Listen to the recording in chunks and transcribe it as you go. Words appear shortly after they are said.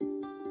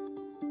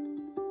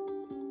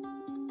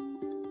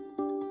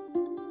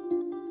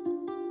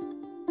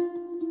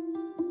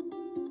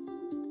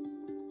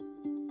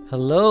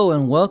Hello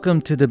and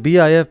welcome to the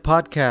BIF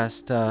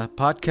podcast,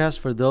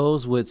 podcast for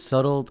those with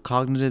subtle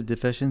cognitive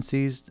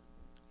deficiencies,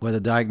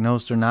 whether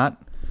diagnosed or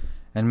not,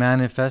 and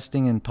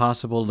manifesting in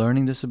possible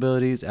learning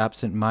disabilities,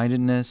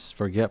 absent-mindedness,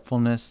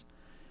 forgetfulness,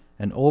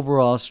 and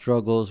overall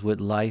struggles with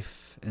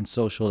life and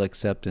social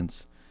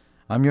acceptance.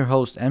 I'm your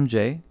host,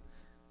 MJ.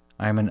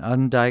 I am an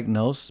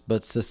undiagnosed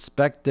but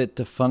suspected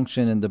to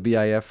function in the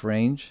BIF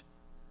range,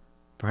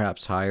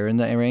 perhaps higher in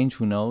the range,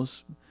 who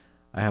knows?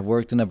 I have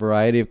worked in a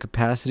variety of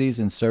capacities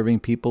in serving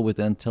people with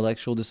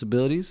intellectual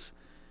disabilities,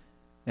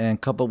 and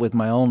coupled with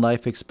my own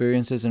life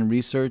experiences and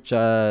research,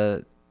 I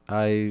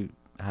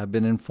have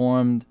been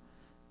informed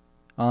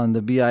on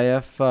the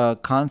BIF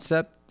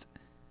concept.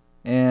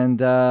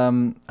 And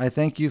I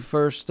thank you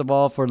first of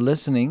all for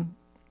listening.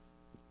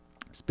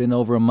 It's been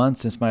over a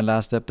month since my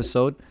last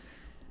episode,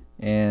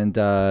 and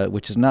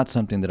which is not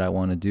something that I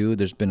want to do.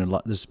 There's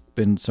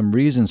been some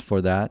reasons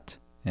for that,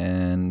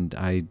 and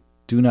I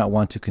do not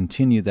want to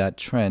continue that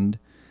trend.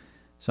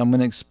 So I'm going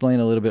to explain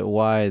a little bit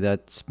why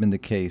that's been the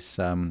case.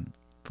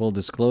 Full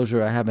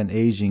disclosure, I have an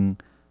aging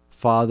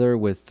father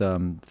with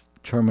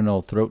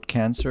terminal throat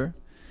cancer.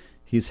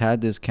 He's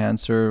had this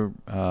cancer.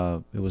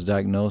 It was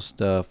diagnosed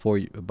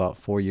about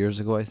 4 years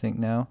ago, I think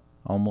now.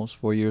 Almost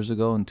 4 years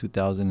ago in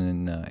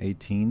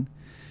 2018.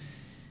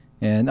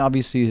 And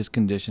obviously his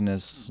condition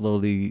has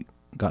slowly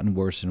gotten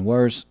worse and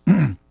worse.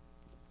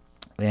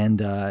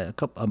 And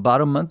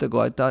about a month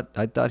ago, I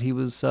thought he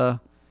was going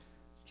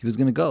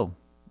to go.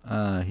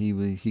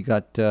 He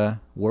got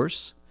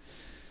worse,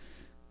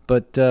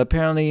 but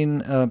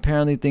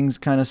apparently things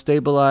kind of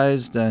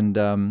stabilized,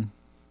 and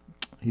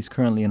he's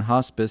currently in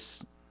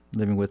hospice,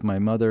 living with my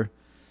mother.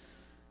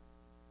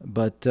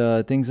 But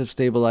things have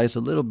stabilized a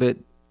little bit,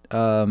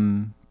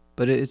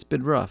 but it's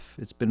been rough.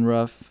 It's been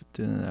rough.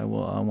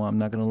 I'm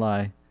not going to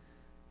lie.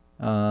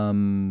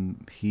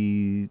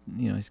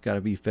 He's got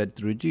to be fed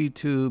through a G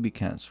tube. He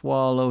can't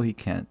swallow. He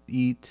can't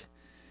eat.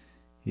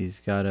 He's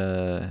got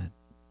to,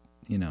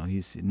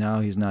 he's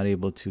not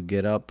able to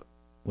get up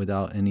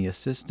without any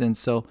assistance.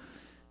 So,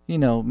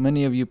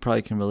 many of you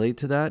probably can relate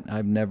to that.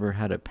 I've never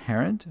had a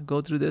parent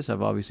go through this.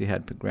 I've obviously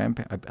had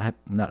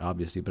not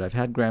obviously, but I've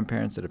had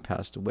grandparents that have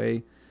passed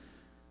away.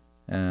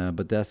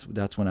 But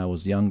that's when I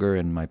was younger,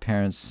 and my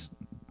parents,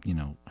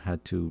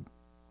 had to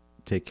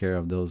take care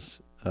of those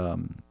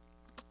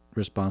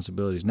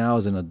responsibilities. Now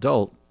as an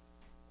adult,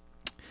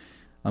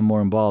 I'm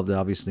more involved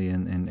obviously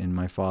in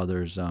my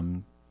father's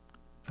in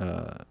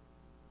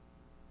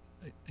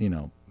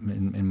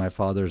my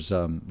father's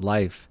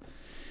life.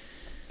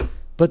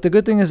 But the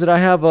good thing is that I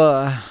have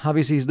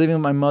obviously he's living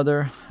with my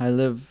mother. I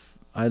have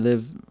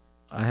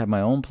my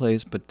own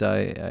place, but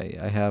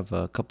I have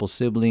a couple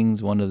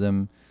siblings. One of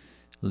them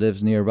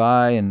lives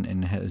nearby and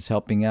is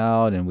helping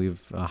out, and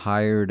we've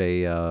hired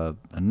a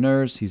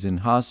nurse. He's in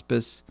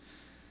hospice.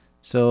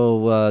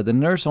 So the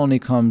nurse only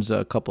comes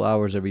a couple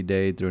hours every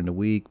day during the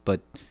week,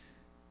 but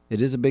it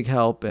is a big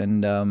help.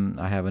 And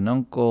I have an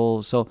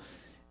uncle, so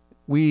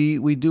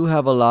we do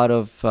have a lot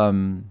of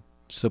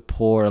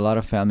support, a lot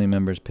of family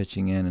members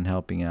pitching in and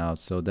helping out.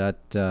 So that,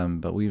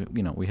 but we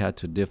had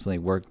to definitely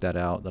work that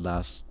out the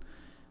last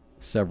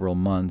several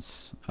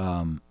months,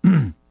 and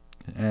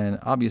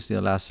obviously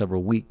the last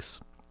several weeks.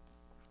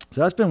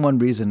 So that's been one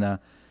reason I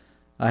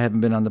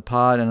haven't been on the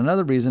pod, and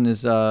another reason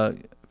is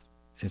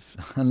if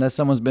unless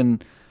someone's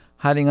been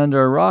hiding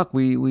under a rock,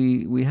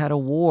 we had a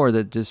war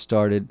that just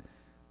started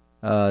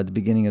at the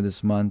beginning of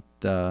this month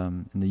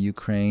in the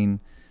Ukraine,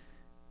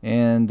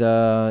 and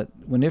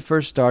when it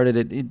first started,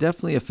 it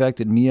definitely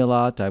affected me a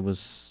lot. I was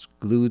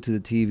glued to the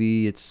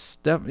TV.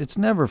 It's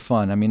never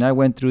fun. I mean, I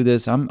went through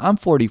this. I'm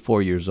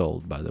 44 years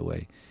old, by the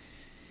way,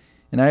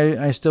 and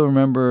I still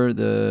remember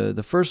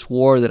the first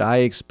war that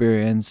I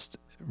experienced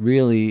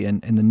really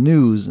in the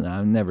news. And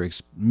I've never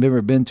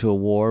been to a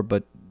war,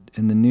 but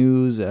in the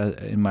news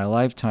in my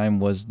lifetime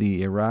was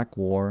the Iraq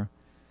War.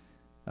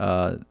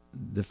 The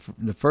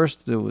first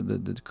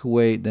the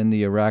Kuwait, then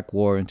the Iraq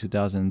War in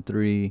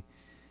 2003,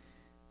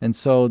 and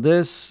so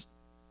this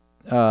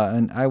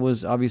and I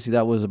was obviously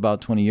that was about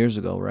 20 years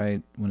ago,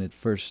 right, when it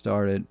first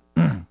started.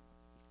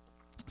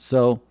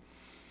 So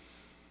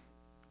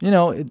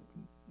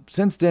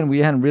since then we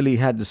hadn't really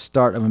had the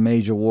start of a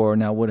major war.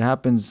 Now what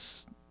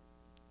happens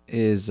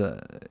is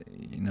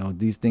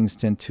these things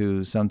tend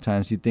to,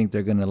 sometimes you think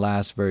they're going to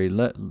last they're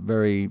not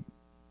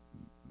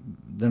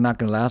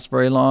going to last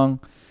very long,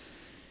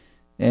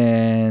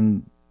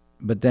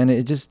 but then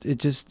it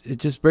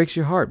just breaks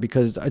your heart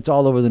because it's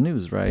all over the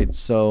news, right?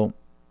 So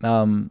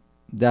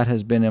that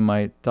has been in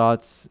my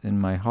thoughts, in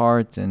my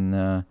heart,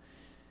 and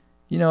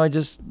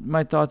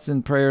my thoughts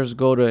and prayers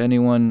go to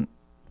anyone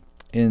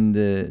in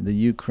the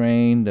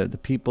Ukraine, the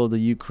people of the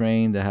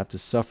Ukraine that have to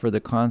suffer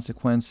the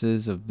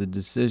consequences of the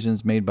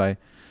decisions made by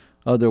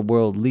other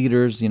world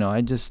leaders.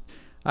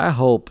 I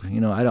hope,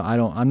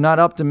 I'm not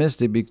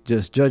optimistic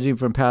just judging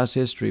from past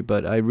history,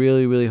 but I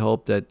really, really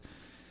hope that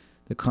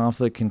the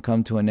conflict can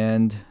come to an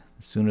end,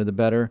 the sooner the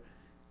better,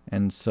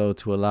 and so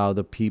to allow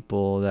the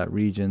people of that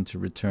region to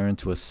return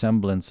to a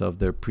semblance of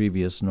their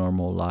previous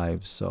normal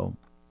lives. So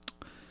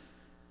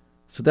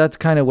So that's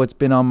kind of what's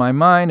been on my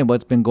mind and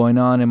what's been going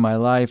on in my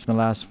life in the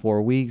last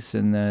 4 weeks,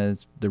 and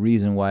it's the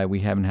reason why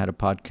we haven't had a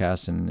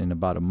podcast in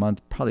about a month,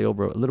 probably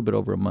over a little bit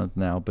over a month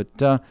now. But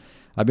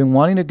I've been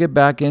wanting to get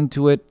back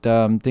into it.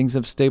 Things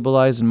have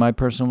stabilized in my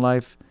personal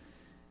life,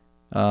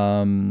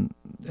 and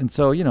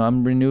so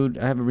I'm renewed.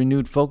 I have a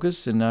renewed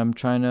focus, and I'm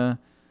trying to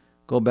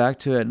go back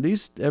to at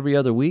least every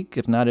other week,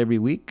 if not every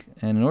week.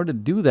 And in order to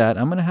do that,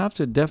 I'm going to have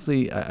to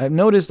definitely. I've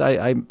noticed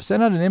I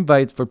sent out an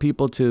invite for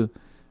people to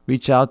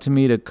reach out to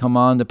me to come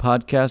on the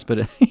podcast, but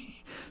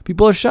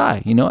people are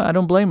shy. I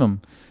don't blame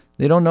them.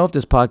 They don't know if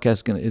this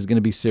podcast is going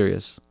to be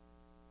serious.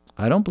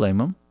 I don't blame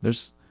them.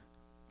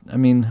 How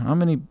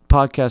many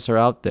podcasts are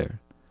out there?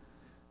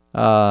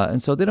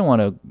 And so they don't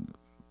want to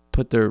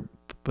put their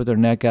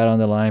neck out on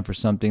the line for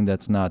something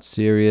that's not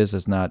serious,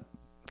 that's not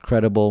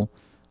credible.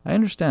 I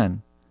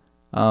understand.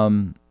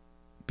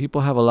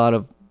 People have a lot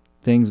of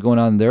things going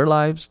on in their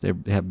lives. They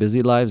have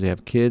busy lives. They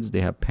have kids.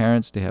 They have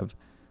parents. They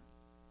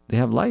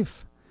have life.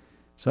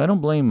 So I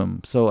don't blame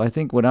them. So I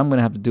think what I'm going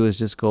to have to do is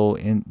just go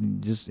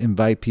and just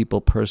invite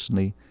people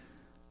personally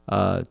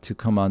to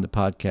come on the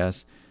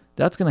podcast.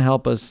 That's going to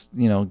help us,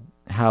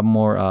 have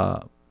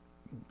more,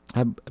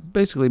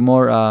 basically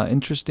more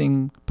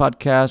interesting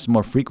podcasts,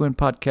 more frequent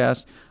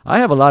podcasts. I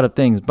have a lot of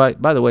things. By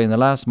the way, in the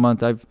last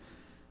month, I've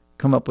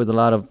come up with a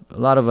lot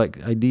of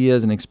like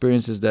ideas and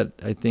experiences that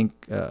I think,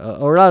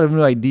 or a lot of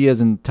new ideas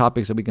and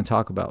topics that we can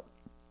talk about,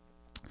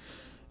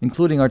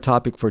 including our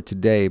topic for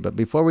today. But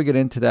before we get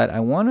into that, I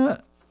want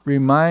to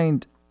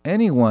remind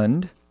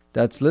anyone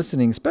that's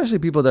listening, especially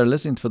people that are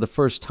listening for the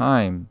first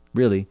time,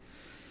 really,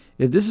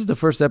 if this is the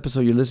first episode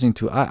you're listening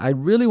to, I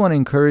really want to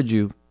encourage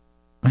you.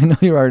 I know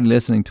you're already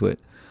listening to it,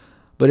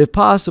 but if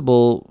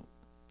possible,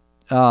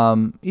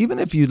 even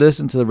if you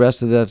listen to the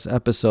rest of this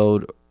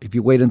episode, if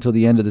you wait until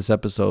the end of this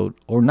episode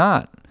or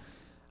not,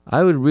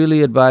 I would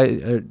really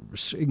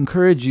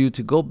encourage you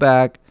to go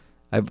back.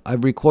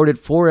 I've recorded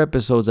 4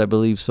 episodes, I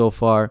believe, so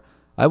far.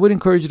 I would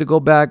encourage you to go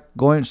back,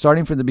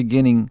 starting from the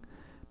beginning,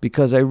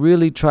 because I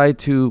really try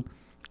to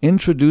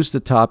introduce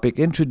the topic,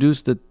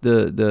 introduce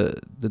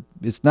the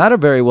it's not a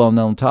very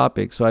well-known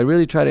topic, so I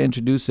really try to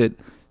introduce it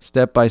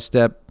step by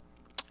step,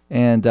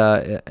 and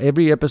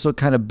every episode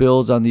kind of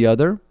builds on the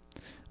other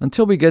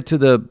until we get to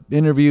the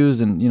interviews,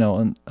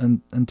 and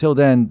until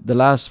then, the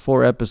last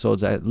 4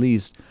 episodes at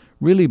least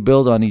really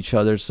build on each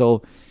other.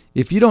 So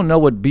if you don't know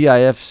what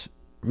BIF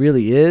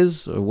really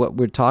is or what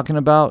we're talking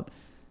about,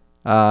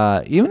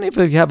 even if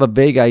you have a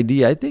vague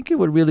idea, I think it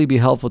would really be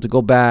helpful to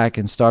go back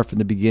and start from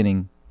the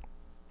beginning,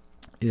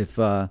 if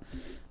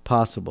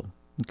possible.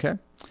 Okay.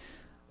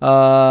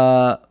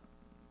 Other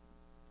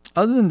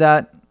than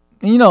that,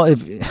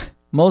 if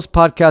most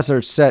podcasts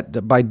are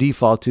set by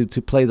default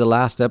to play the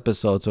last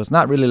episode, so it's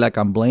not really like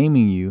I'm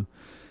blaming you.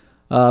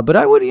 But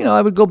I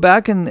would go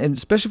back and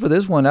especially for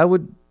this one, I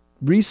would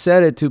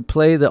reset it to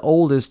play the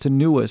oldest to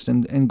newest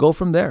and go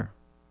from there.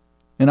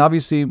 And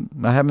obviously,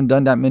 I haven't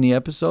done that many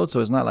episodes,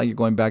 so it's not like you're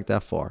going back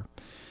that far.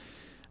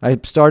 I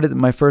started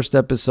my first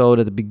episode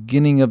at the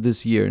beginning of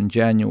this year in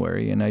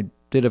January, and I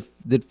did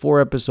 4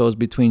 episodes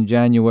between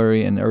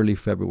January and early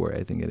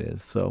February, I think it is.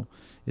 So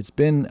it's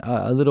been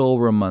a little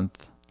over a month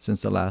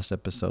since the last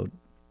episode.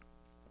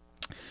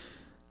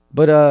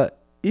 But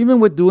even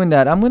with doing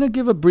that, I'm going to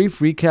give a brief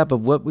recap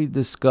of what we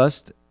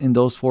discussed in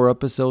those 4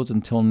 episodes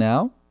until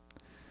now.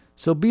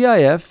 So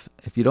BIF,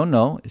 if you don't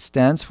know, it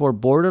stands for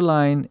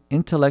Borderline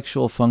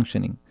Intellectual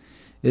Functioning.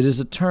 It is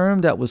a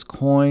term that was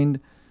coined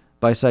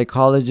by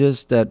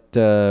psychologists that,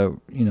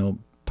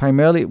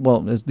 primarily,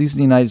 at least in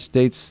the United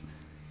States,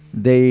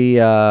 they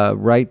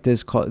write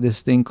this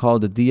thing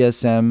called the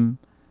DSM,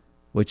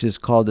 which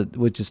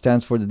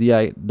stands for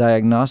the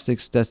Diagnostic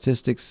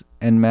Statistics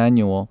and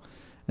Manual,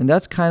 and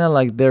that's kind of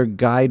like their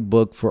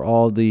guidebook for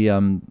all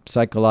the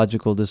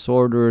psychological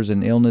disorders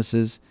and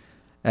illnesses.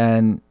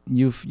 And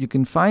you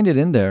can find it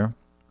in there.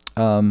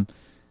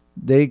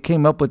 They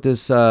came up with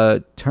this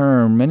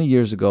term many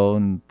years ago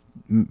in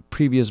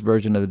previous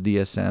version of the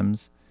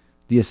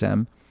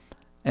DSM,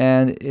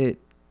 and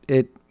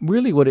it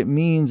really what it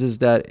means is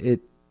that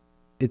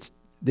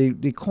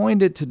they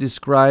coined it to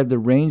describe the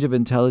range of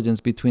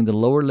intelligence between the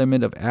lower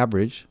limit of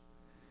average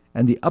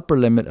and the upper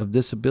limit of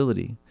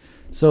disability.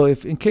 So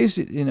if in case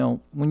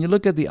when you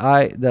look at the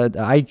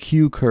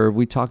IQ curve,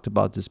 we talked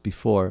about this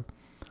before.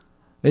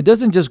 It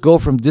doesn't just go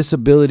from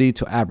disability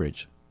to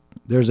average.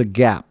 There's a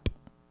gap,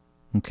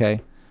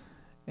 okay?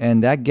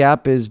 And that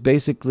gap is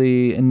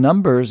basically, in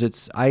numbers,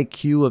 it's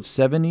IQ of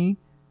 70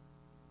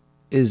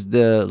 is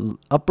the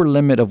upper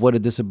limit of what a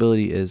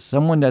disability is.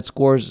 Someone that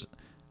scores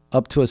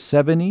up to a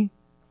 70,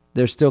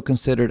 they're still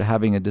considered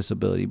having a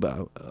disability,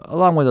 but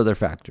along with other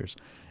factors.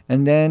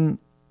 And then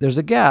there's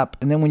a gap,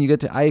 and then when you get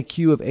to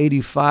IQ of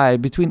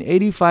 85, between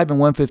 85 and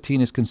 115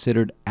 is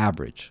considered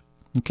average.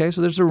 Okay,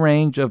 so there's a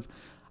range of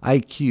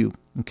IQ.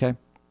 Okay.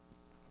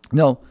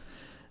 Now,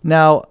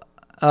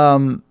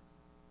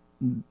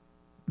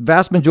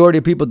 vast majority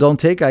of people don't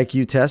take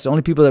IQ tests. The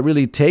only people that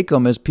really take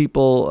them is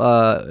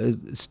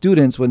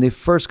students when they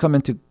first come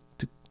into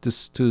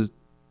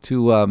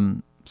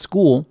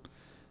school,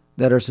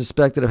 that are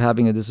suspected of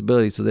having a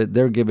disability, so that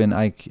they're given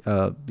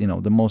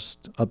the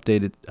most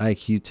updated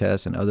IQ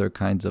tests and other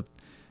kinds of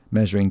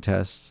measuring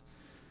tests.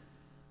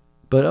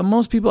 But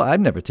most people, I've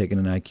never taken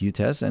an IQ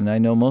test, and I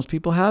know most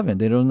people haven't.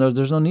 They don't know.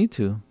 There's no need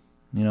to,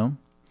 you know.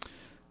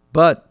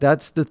 But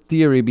that's the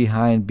theory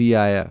behind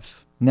BIF.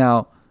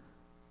 Now,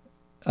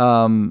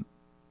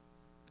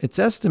 it's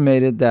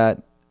estimated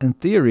that in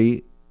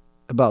theory,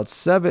 about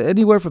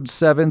anywhere from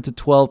 7 to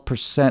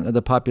 12% of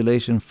the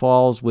population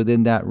falls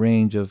within that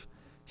range of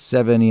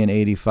 70 and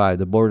 85,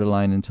 the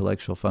borderline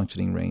intellectual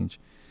functioning range.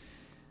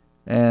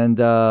 And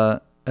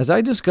as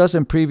I discussed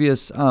in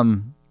previous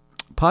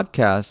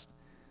podcasts,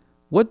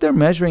 what they're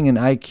measuring in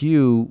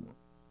IQ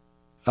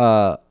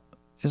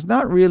is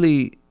not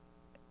really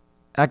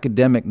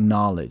academic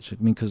knowledge.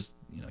 I mean, because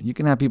you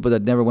can have people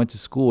that never went to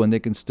school and they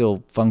can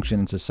still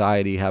function in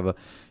society, have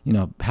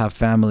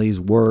families,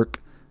 work,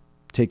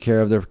 take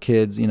care of their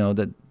kids.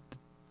 That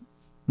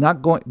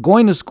not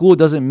going to school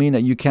doesn't mean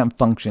that you can't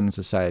function in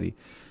society.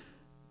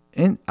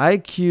 And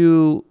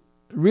IQ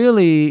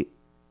really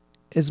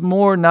is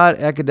more not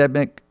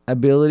academic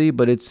ability,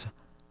 but it's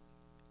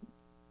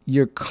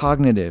your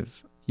cognitive,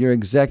 your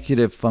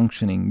executive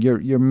functioning,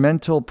 your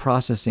mental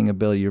processing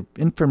ability, your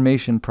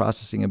information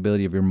processing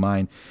ability of your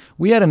mind.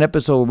 We had an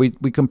episode where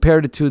we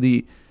compared it to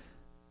the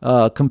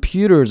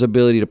computer's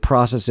ability to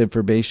process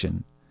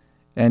information.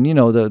 And,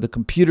 the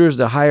computers,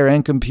 the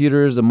higher-end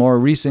computers, the more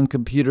recent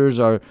computers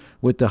are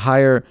with the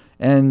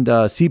higher-end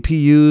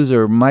CPUs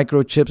or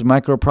microchips,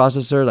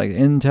 microprocessor, like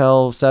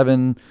Intel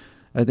 7,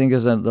 I think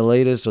is the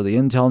latest, or the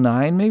Intel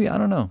 9, maybe. I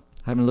don't know.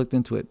 I haven't looked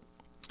into it.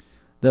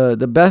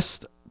 The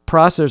best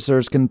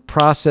processors can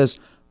process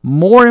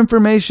more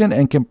information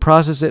and can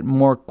process it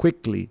more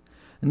quickly.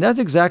 And that's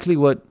exactly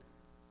what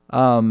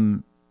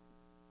IQ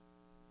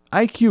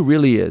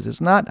really is.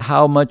 It's not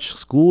how much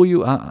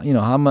school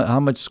how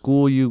much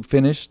school you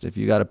finished, if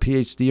you got a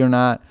PhD or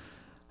not,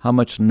 how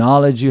much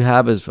knowledge you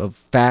have of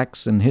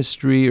facts and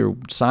history or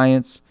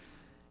science.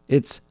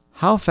 It's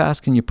how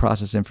fast can you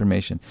process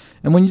information.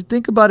 And when you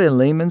think about it in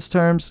layman's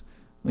terms,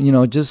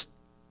 just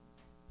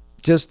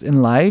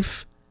in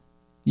life,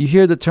 you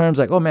hear the terms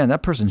like, oh man,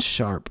 that person's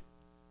sharp.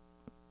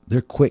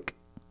 They're quick.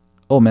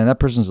 Oh man, that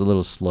person's a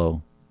little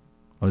slow.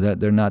 Or that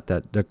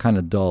they're kind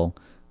of dull.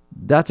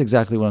 That's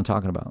exactly what I'm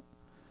talking about.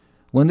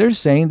 When they're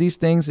saying these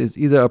things, it's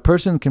either a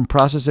person can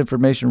process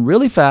information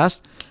really fast,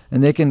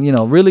 and they can,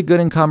 really good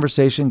in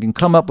conversation, can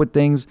come up with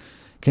things,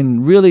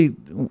 can really,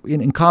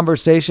 in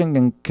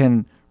conversation,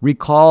 can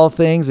recall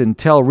things and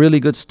tell really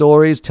good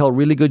stories, tell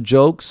really good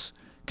jokes.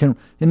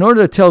 In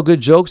order to tell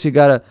good jokes, you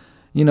gotta,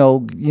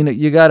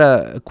 you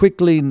gotta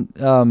quickly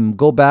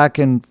go back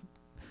in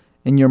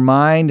your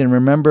mind and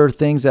remember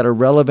things that are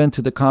relevant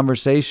to the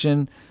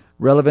conversation,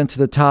 relevant to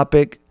the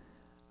topic.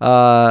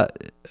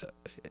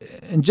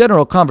 In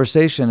general,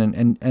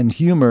 conversation and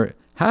humor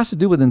has to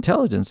do with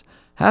intelligence,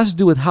 has to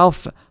do with how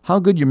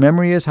good your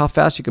memory is, how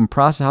fast you can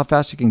process, how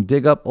fast you can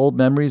dig up old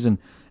memories and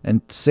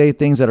say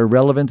things that are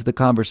relevant to the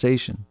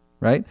conversation,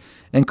 right?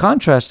 In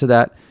contrast to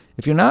that,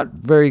 if you're not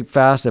very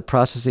fast at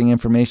processing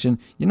information,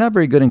 you're not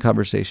very good in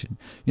conversation.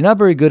 You're not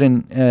very good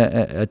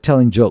in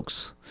telling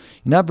jokes.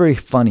 You're not very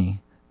funny,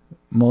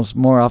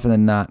 more often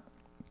than not.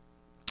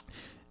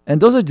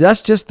 And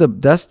that's just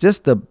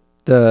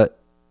the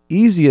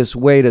easiest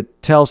way to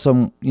tell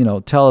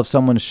if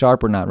someone is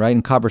sharp or not, right?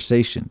 In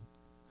conversation.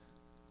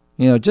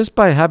 Just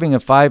by having a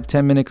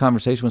 5-10 minute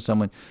conversation with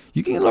someone,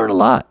 you can learn a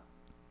lot.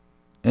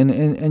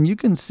 And you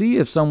can see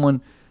if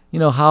someone,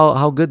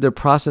 how good their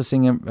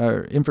processing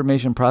or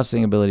information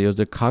processing ability is,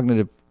 their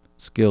cognitive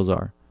skills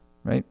are,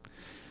 right?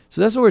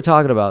 So that's what we're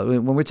talking about.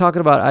 When we're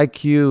talking about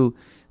IQ,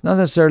 not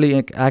necessarily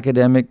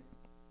academic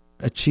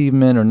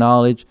achievement or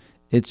knowledge,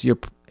 it's your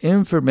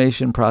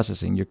information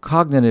processing, your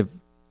cognitive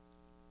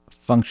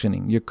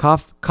functioning, your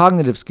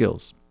cognitive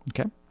skills,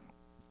 okay?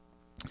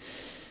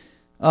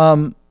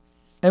 And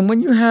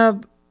when you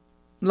have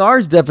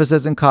large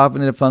deficits in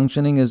cognitive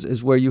functioning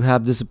is where you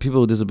have people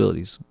with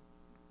disabilities.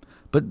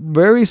 But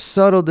very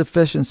subtle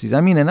deficiencies,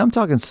 and I'm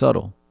talking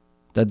subtle,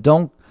 that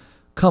don't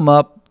come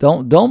up,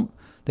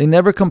 they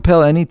never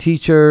compel any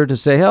teacher to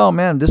say, oh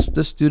man, this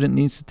student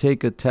needs to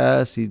take a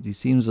test, he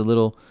seems a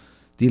little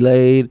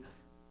delayed,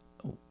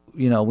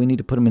 we need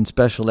to put him in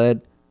special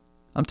ed.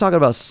 I'm talking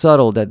about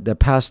subtle that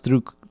pass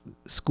through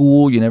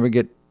school. You never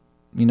get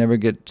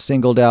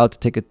singled out to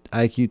take an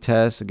IQ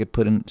test or get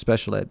put in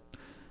special ed.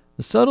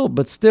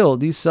 But still,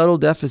 these subtle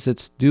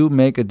deficits do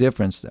make a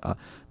difference.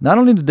 Not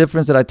only the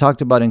difference that I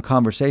talked about in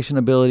conversation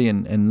ability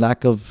and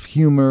lack of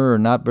humor or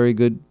not very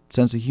good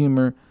sense of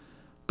humor,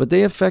 but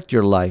they affect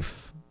your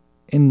life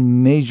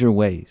in major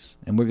ways.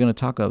 And we're going to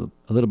talk a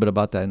little bit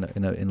about that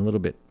in a little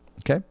bit.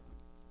 Okay?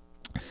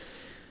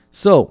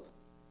 So,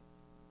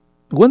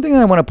 one thing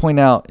I want to point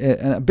out,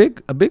 and a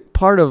big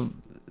part of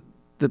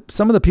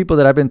some of the people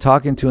that I've been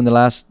talking to in the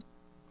last,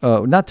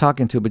 not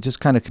talking to, but just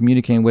kind of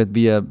communicating with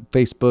via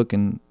Facebook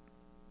and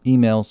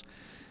emails,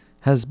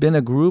 has been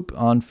a group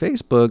on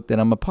Facebook that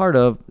I'm a part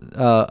of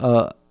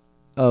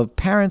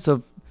parents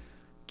of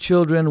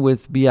children with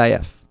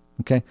BIF.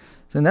 Okay,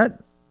 so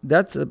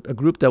that's a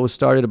group that was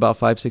started about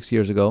 5-6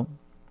 years ago,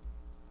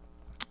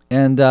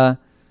 and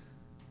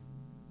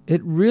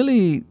it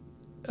really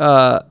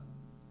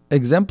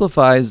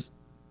exemplifies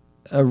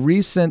a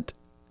recent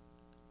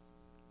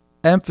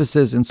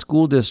emphasis in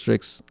school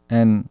districts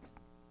and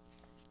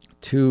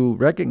to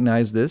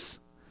recognize this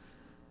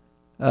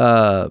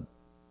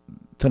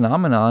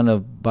phenomenon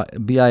of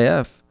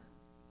BIF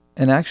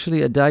and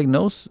actually a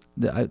diagnose.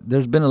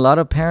 There's been a lot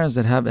of parents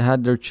that have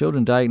had their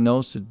children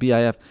diagnosed with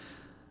BIF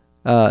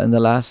in the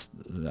last,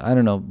 I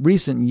don't know,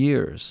 recent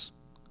years.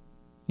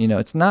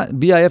 It's not,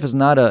 BIF is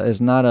not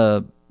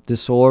a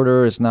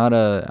disorder. It's not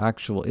a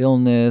actual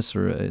illness,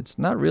 or it's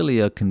not really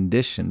a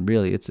condition.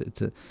 Really, it's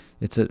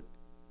a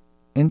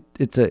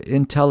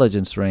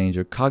intelligence range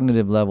or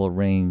cognitive level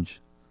range.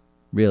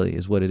 Really,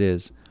 is what it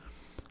is.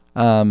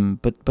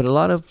 But a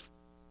lot of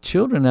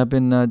children have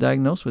been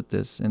diagnosed with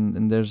this,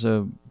 and there's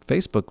a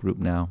Facebook group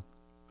now.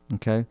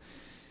 Okay,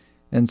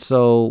 and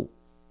so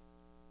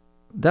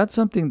that's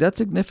something that's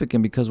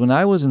significant, because when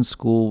I was in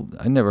school,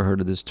 I never heard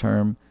of this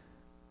term.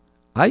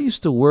 I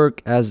used to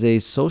work as a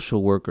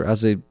social worker,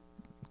 as a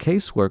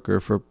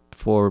caseworker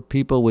for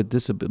people with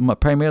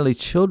primarily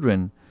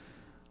children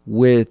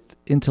with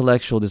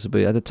intellectual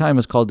disability. At the time, it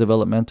was called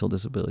developmental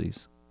disabilities.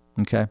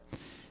 Okay,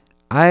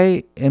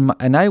 I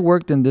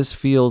worked in this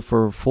field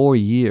for 4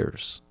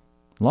 years,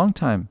 long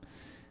time.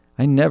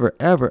 I never,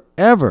 ever,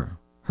 ever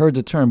heard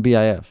the term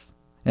BIF,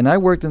 and I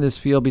worked in this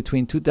field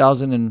between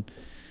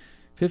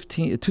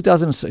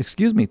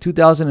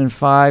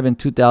 2005 and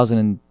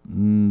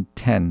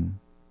 2010,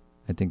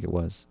 I think it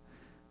was,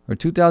 or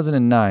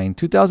 2009,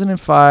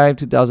 2005,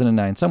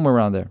 2009, somewhere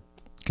around there.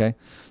 Okay,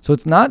 so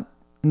it's not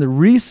in the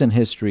recent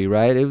history,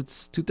 right?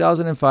 It's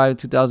 2005,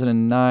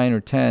 2009, or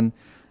 10.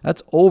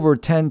 That's over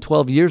 10,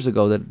 12 years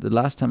ago, that the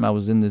last time I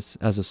was in this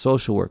as a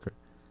social worker.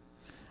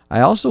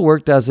 I also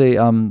worked as a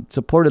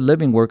supported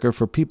living worker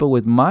for people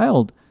with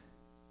mild,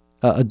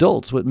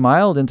 adults with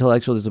mild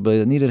intellectual disability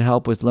that needed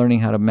help with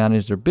learning how to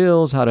manage their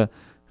bills, how to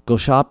go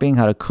shopping,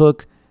 how to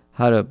cook,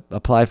 how to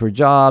apply for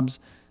jobs,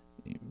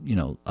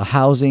 a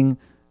housing,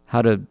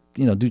 how to,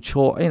 do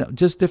chores,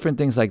 just different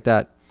things like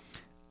that.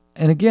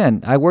 And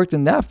again, I worked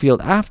in that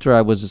field after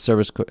I was a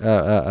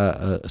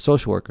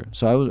social worker.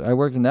 So I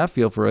worked in that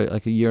field for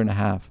like a year and a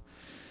half.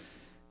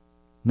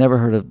 Never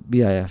heard of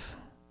BIF.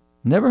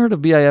 Never heard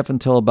of BIF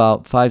until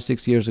about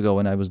 5-6 years ago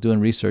when I was doing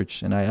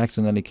research and I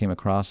accidentally came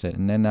across it.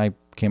 And then I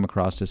came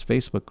across this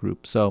Facebook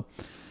group. So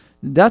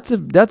that's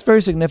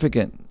very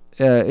significant.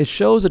 It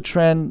shows a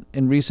trend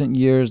in recent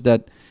years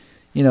that,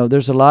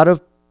 there's a lot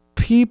of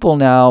people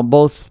now,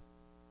 both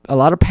a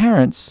lot of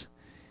parents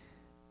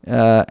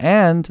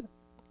and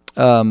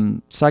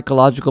educational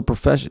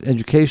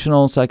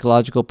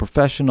psychological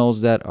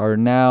professionals that are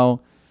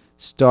now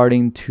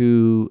starting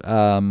to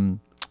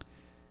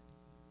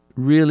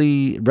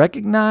really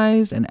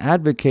recognize and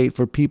advocate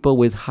for people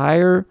with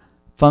higher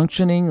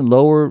functioning,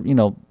 low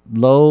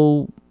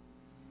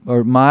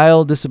or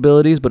mild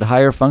disabilities, but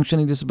higher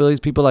functioning disabilities.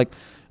 People like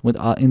with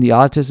in the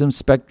autism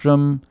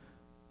spectrum,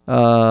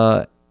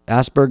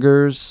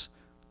 Asperger's,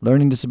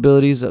 learning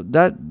disabilities.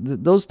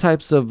 Those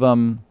types of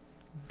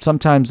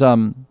sometimes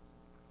what's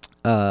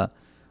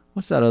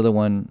that other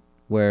one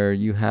where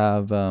you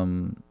have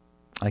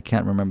I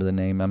can't remember the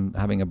name. I'm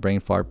having a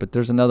brain fart, but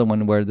there's another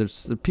one where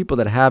there's the people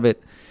that have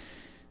it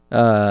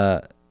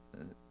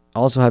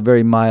also have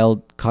very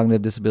mild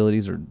cognitive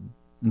disabilities or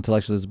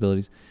intellectual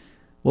disabilities.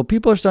 Well,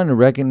 people are starting to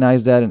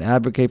recognize that and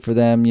advocate for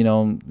them,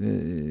 and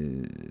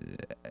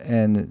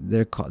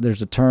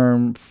there's a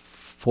term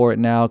for it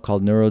now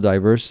called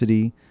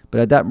neurodiversity,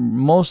 but that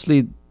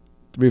mostly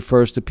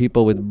refers to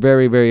people with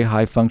very, very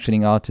high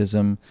functioning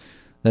autism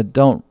that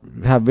don't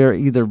have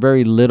either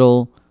very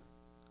little,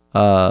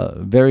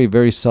 very,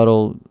 very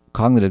subtle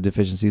cognitive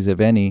deficiencies, if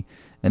any,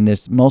 and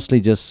it's mostly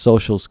just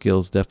social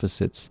skills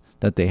deficits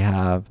that they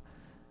have,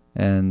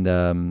 and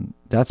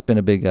that's been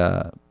a big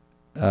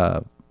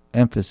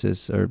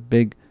emphasis, or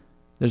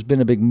there's been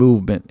a big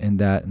movement in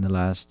that in the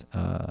last,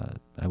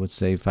 I would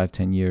say,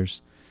 5-10 years.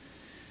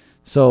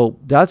 So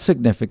that's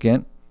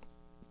significant,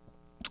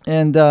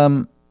 and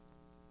I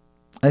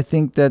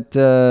think that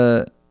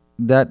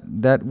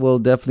that will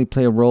definitely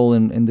play a role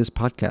in this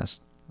podcast.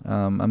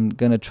 I'm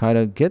going to try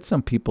to get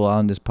some people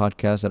on this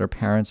podcast that are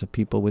parents of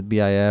people with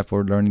BIF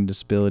or learning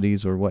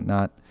disabilities or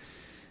whatnot.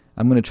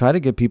 I'm going to try to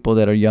get people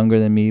that are younger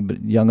than me,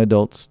 but young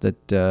adults that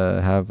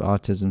have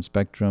autism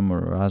spectrum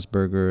or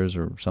Asperger's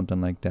or something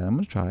like that. I'm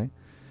going to try.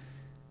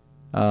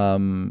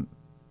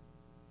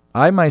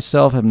 I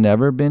myself have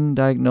never been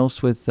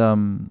diagnosed with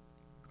a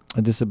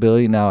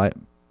disability. Now,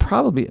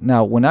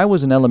 when I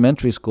was in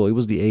elementary school, it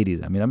was the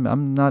 80s. I mean,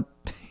 I'm not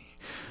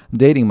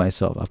dating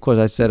myself. Of course,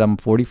 I said I'm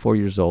 44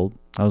 years old.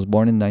 I was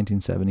born in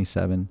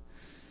 1977,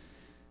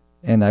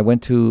 and I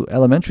went to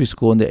elementary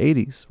school in the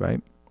 80s,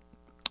 right?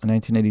 In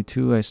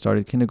 1982, I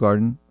started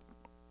kindergarten,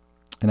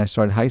 and I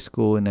started high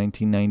school in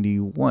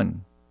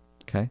 1991.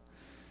 Okay,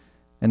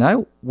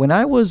 and when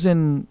I was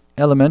in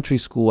elementary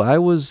school,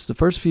 the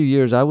first few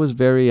years, I was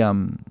very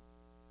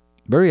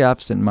very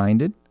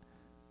absent-minded,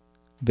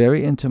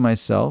 very into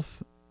myself,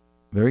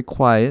 very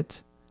quiet.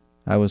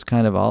 I was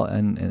kind of all,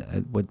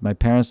 and what my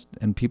parents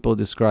and people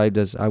described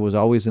as I was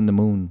always in the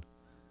moon.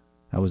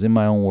 I was in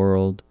my own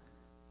world.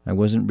 I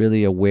wasn't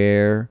really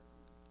aware.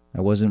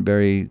 I wasn't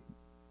very.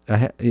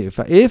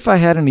 If I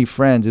had any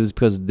friends, it was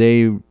because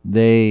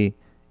they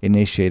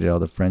initiated all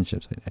the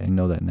friendships. I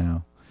know that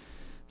now.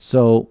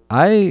 So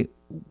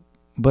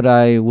but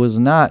I was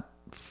not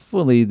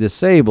fully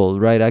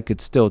disabled, right? I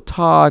could still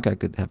talk. I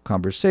could have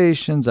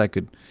conversations. I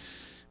could,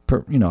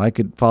 I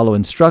could follow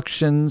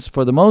instructions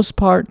for the most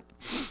part.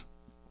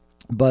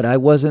 But I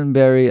wasn't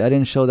very. I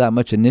didn't show that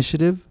much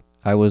initiative.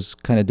 I was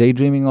kind of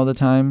daydreaming all the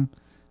time.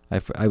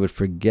 I would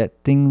forget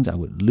things. I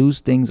would lose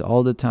things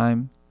all the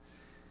time.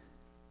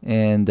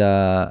 And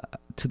to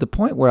the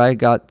point where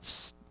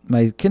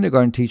my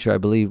kindergarten teacher, I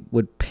believe,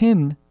 would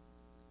pin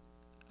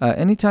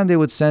anytime they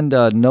would send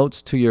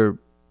notes to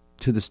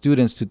the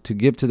students to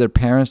give to their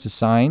parents to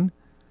sign.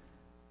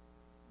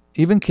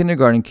 Even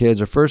kindergarten kids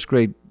or first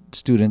grade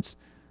students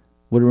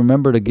would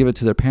remember to give it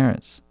to their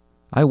parents.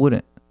 I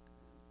wouldn't.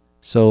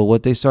 So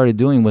what they started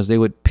doing was they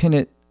would pin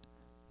it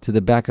to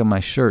the back of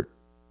my shirt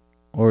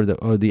or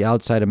the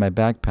outside of my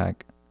backpack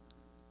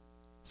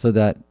so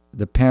that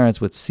the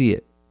parents would see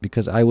it,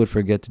 because I would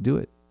forget to do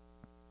it.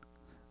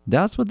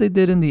 That's what they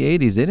did in the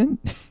 80s. They didn't.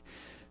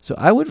 So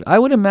I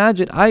would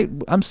imagine.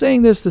 I'm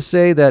saying this to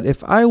say that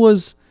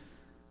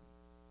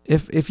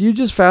if you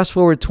just fast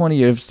forward 20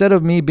 years, instead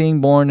of me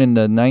being born in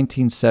the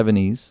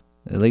 1970s,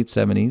 the late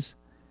 70s,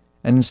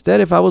 and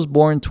instead if I was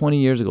born 20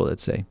 years ago,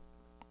 let's say,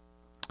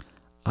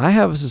 I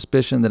have a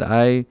suspicion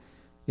that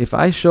if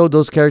I showed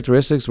those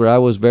characteristics where I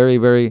was very,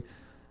 very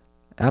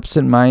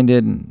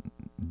absent-minded and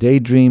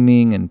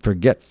daydreaming and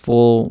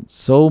forgetful,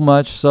 so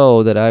much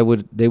so that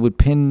they would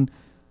pin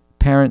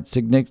parent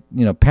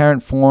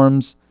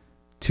forms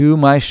to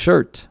my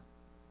shirt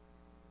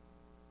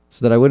so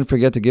that I wouldn't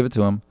forget to give it to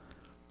them,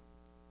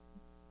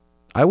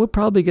 I would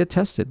probably get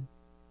tested.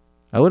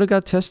 I would have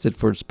got tested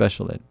for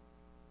special ed.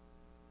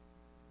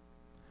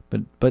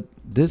 But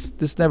this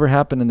never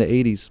happened in the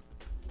 80s.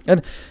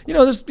 And we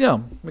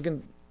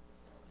can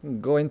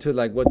go into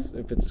like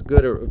if it's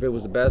good or if it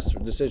was the best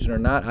decision or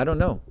not. I don't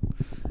know.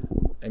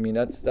 I mean,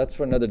 that's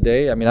for another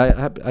day. I mean,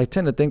 I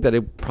tend to think that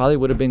it probably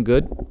would have been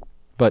good,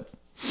 but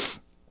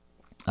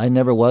I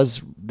never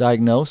was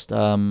diagnosed.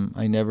 I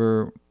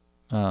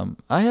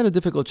had a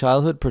difficult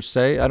childhood per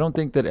se. I don't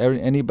think that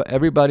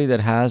everybody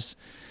that has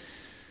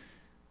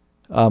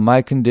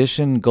my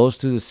condition goes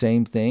through the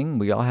same thing.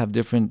 We all have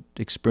different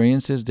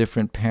experiences,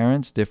 different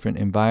parents, different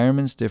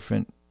environments,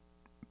 different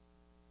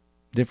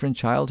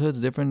childhoods,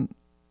 different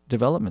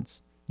developments.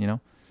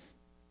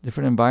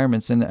 Different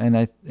environments,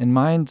 and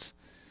mine's.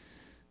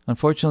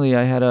 Unfortunately,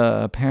 I had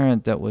a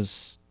parent that was.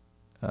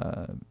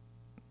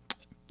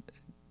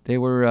 They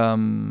were a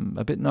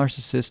bit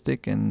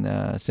narcissistic and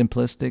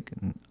simplistic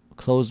and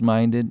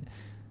closed-minded,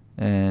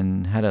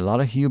 and had a lot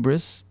of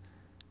hubris.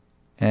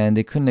 And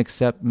they couldn't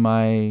accept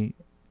my.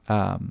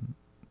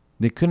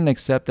 They couldn't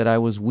accept that I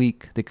was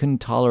weak. They couldn't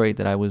tolerate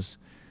that I was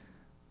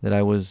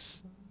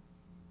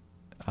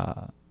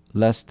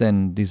less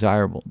than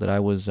desirable. That I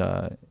was.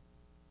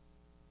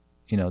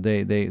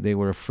 They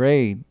were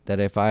afraid that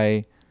if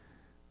I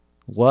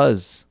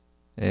was.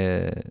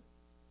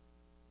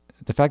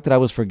 The fact that I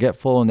was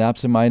forgetful and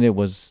absent-minded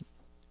was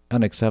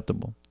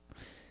unacceptable,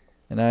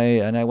 and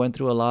I went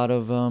through a lot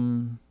of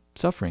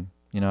suffering.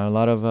 A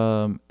lot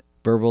of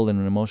verbal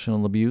and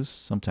emotional abuse,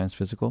 sometimes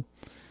physical,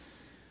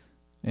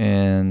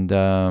 and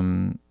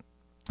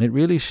it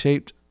really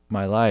shaped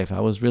my life. I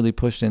was really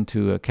pushed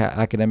into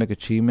academic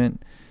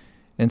achievement,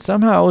 and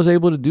somehow I was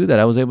able to do that.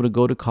 I was able to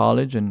go to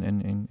college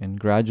and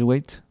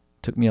graduate.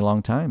 It took me a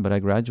long time, but I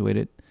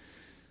graduated.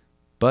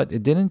 But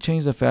it didn't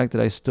change the fact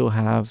that I still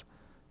have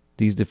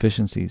these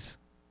deficiencies.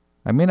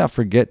 I may not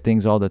forget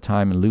things all the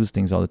time and lose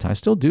things all the time. I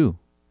still do,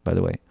 by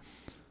the way.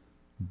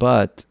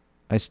 But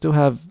I still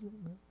have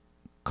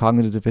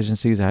cognitive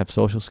deficiencies. I have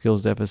social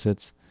skills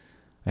deficits.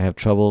 I have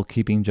trouble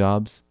keeping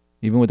jobs.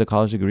 Even with a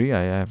college degree,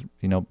 I have,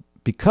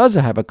 because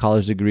I have a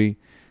college degree,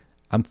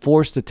 I'm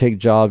forced to take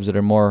jobs that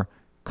are more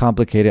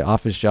complicated,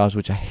 office jobs,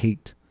 which I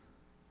hate.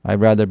 I'd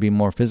rather be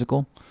more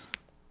physical.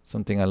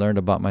 Something I learned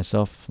about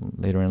myself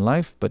later in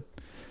life. But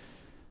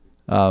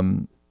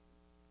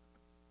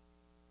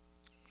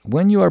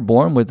when you are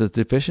born with a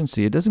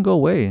deficiency, it doesn't go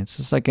away. It's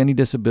just like any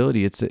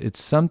disability.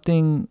 It's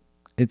something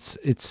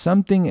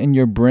in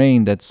your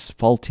brain that's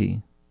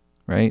faulty,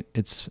 right?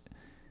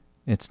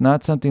 It's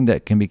not something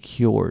that can be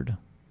cured,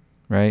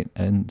 right?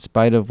 In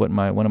spite of what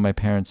one of my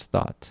parents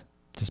thought,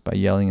 just by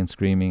yelling and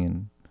screaming,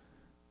 and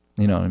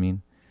you know what I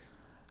mean.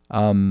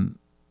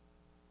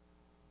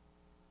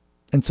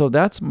 And so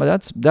that's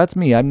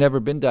me. I've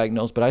never been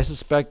diagnosed, but I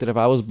suspect that if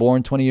I was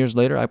born 20 years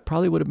later, I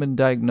probably would have been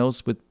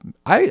diagnosed with.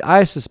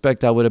 I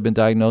suspect I would have been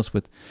diagnosed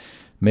with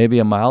maybe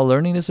a mild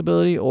learning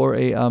disability or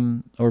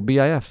or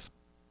BIF.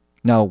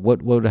 Now,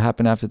 what would have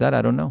happened after that?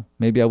 I don't know.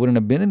 Maybe I wouldn't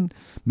have been in.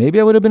 Maybe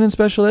I would have been in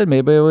special ed.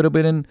 Maybe I would have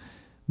been in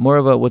more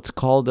of a what's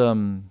called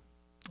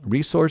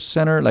resource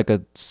center, like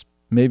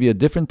maybe a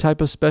different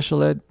type of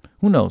special ed.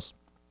 Who knows?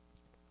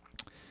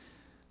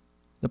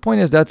 The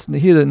point is that's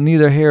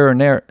neither here or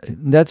there.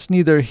 That's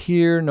neither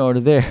here nor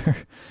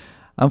there.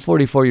 I'm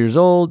 44 years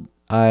old.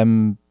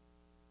 I'm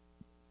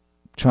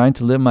trying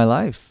to live my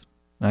life.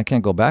 I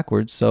can't go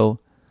backwards. So,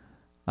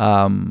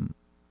 but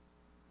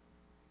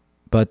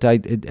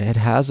it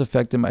has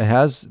affected. It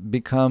has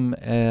become.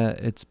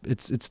 It's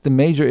the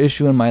major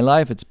issue in my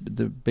life. It's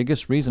the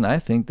biggest reason I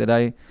think that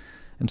I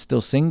am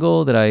still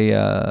single. That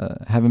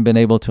I haven't been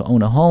able to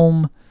own a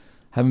home.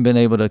 Haven't been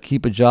able to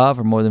keep a job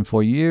for more than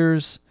 4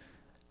 years.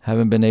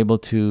 Haven't been able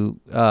to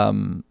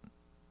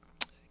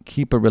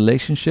keep a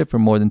relationship for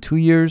more than 2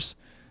 years.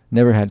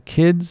 Never had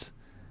kids,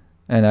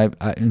 and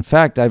in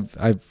fact,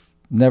 I've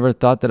never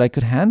thought that I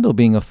could handle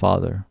being a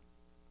father.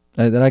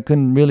 That I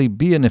couldn't really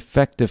be an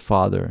effective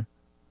father,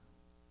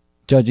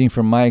 judging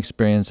from my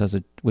experience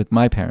with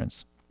my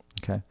parents.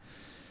 Okay,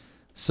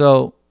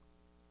 so,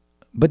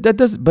 but at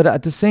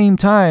the same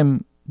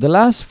time, the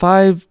last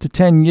 5 to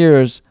 10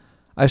 years,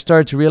 I've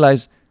started to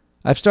realize.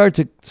 I've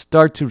started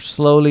to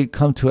slowly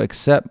come to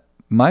accept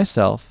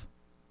myself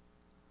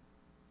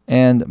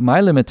and my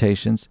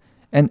limitations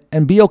and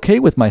be okay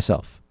with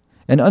myself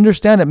and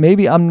understand that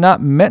maybe I'm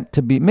not meant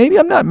to be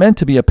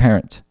a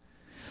parent.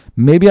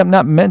 Maybe I'm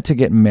not meant to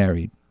get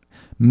married.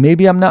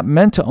 Maybe I'm not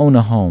meant to own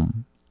a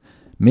home.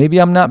 Maybe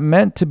I'm not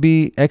meant to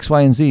be X,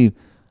 Y, and Z,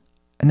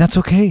 and that's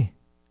okay.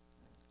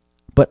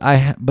 But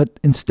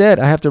instead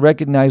I have to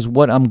recognize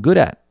what I'm good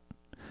at,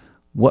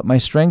 what my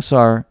strengths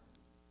are,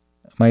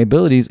 my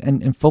abilities,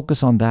 and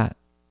focus on that.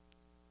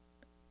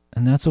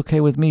 And that's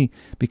okay with me,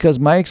 because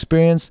my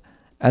experience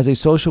as a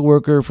social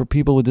worker for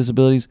people with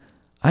disabilities,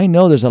 I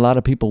know there's a lot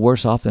of people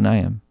worse off than I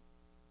am.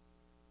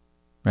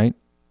 Right?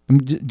 I'm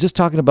just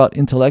talking about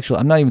intellectual.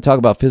 I'm not even talking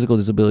about physical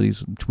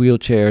disabilities,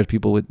 wheelchairs,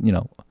 people with,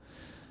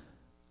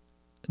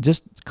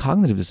 just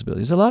cognitive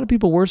disabilities. There's a lot of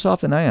people worse off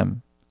than I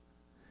am.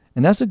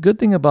 And that's a good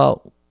thing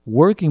about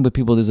working with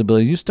people with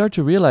disabilities. You start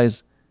to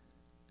realize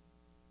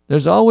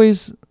there's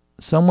always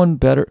someone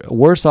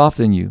worse off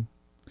than you.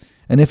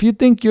 And if you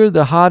think you're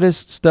the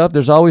hottest stuff,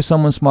 there's always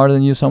someone smarter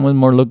than you, someone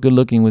more good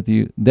looking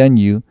than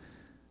you.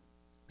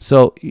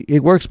 So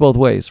it works both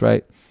ways,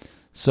 right?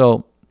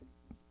 So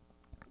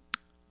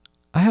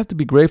I have to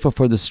be grateful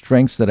for the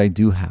strengths that I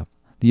do have,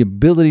 the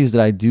abilities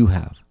that I do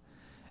have.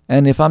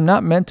 And if I'm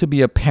not meant to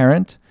be a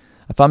parent,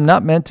 if I'm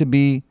not meant to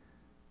be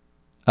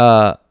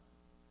a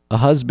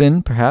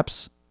husband,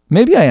 perhaps,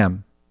 maybe I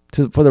am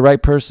for the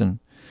right person.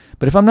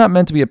 But if I'm not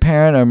meant to be a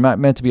parent, or I'm not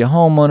meant to be a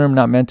homeowner, I'm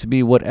not meant to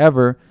be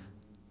whatever,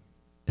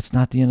 it's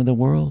not the end of the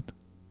world.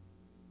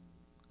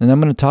 And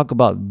I'm going to talk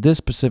about this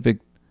specific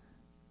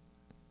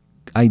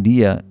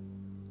idea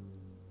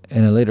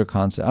in a later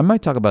concept. I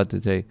might talk about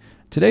it today.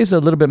 Today's a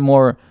little bit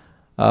more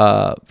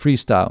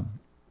freestyle.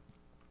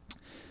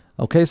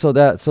 Okay, so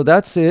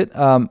that's it.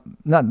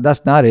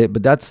 That's not it,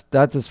 but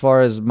that's as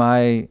far as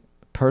my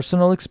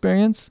personal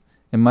experience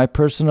and my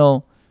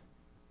personal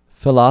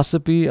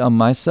philosophy on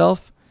myself.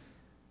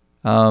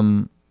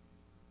 Now,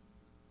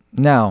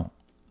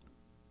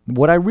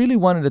 what I really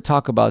wanted to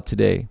talk about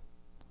today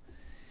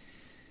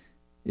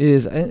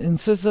is, and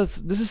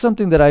this is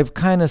something that I've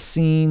kind of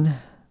seen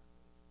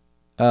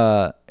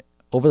over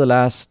the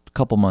last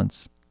couple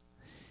months.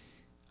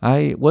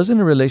 I was in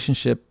a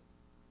relationship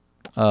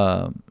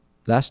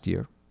last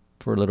year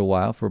for a little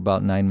while, for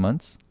about 9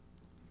 months,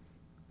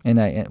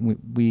 and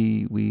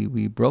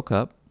we broke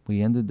up.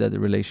 We ended the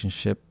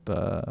relationship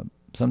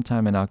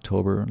sometime in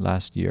October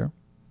last year.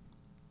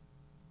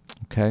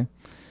 Okay,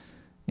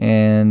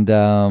 and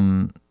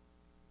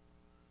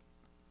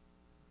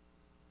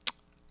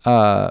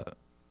I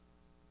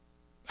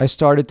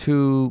started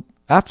to,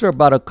 after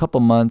about a couple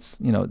months,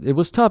 it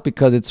was tough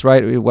because it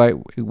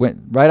went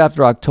right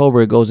after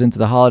October. It goes into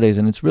the holidays,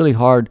 and it's really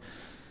hard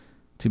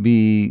to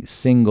be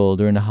single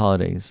during the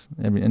holidays.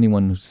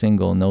 Anyone who's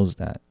single knows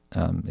that.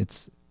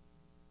 It's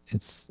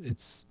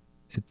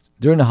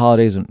during the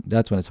holidays, and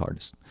that's when it's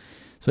hardest.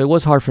 So it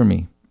was hard for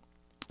me,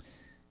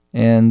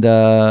 and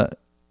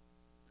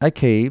I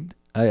caved.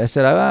 I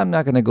said I'm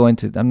not going to go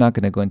into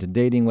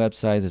dating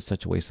websites. It's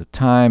such a waste of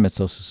time. It's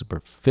so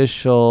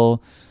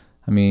superficial.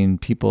 I mean,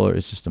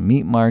 it's just a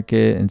meat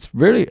market. And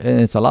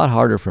it's a lot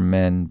harder for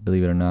men,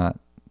 believe it or not,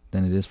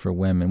 than it is for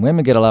women.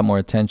 Women get a lot more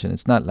attention.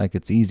 It's not like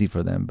it's easy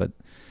for them, but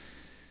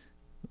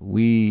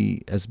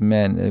we as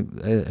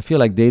men, I feel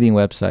like dating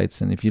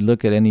websites. And if you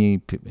look at any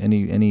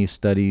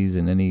studies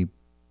and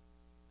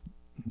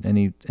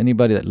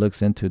anybody that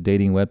looks into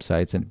dating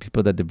websites and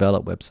people that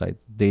develop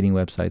dating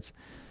websites,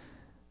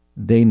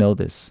 they know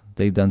this.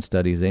 They've done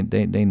studies.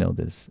 They know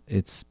this.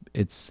 It's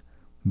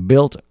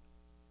built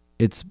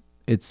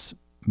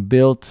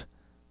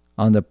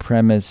on the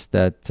premise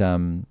that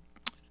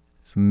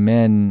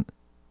men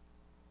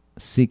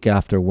seek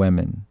after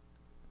women.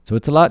 So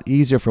it's a lot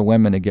easier for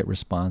women to get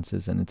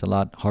responses, and it's a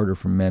lot harder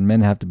for men. Men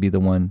have to be the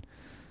one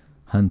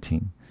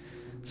hunting.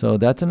 So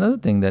that's another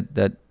thing,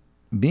 that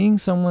being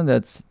someone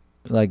that's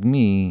like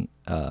me,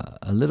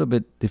 a little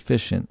bit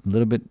deficient, a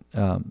little bit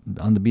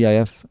on the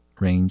BIF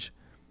range,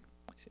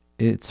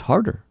 it's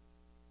harder.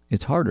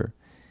 It's harder.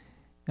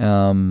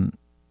 And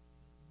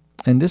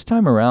this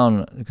time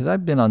around, because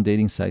I've been on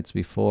dating sites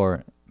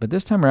before, but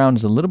this time around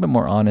is a little bit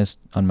more honest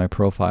on my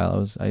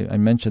profile. I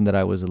mentioned that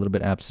I was a little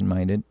bit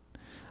absent-minded.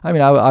 I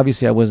mean,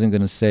 obviously I wasn't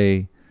going to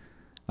say,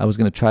 I was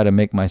going to try to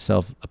make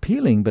myself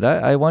appealing, but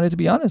I wanted to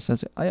be honest. I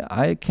said,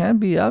 I can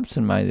be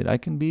absent-minded.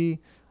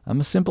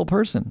 I'm a simple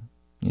person,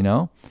 you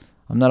know.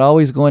 I'm not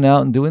always going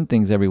out and doing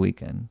things every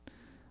weekend.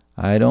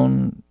 I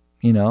don't,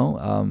 you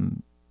know,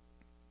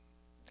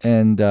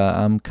 and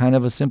I'm kind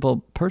of a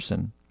simple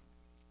person.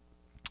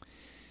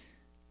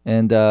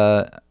 And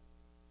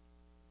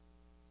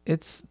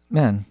it's,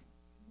 man,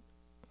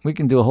 we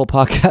can do a whole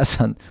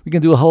podcast we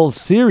can do a whole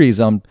series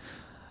on,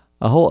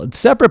 a whole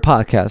separate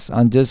podcast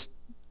on just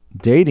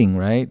dating,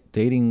 right?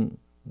 Dating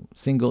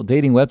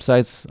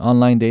websites,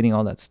 online dating,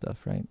 all that stuff,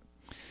 right?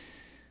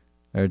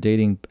 Or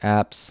dating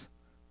apps.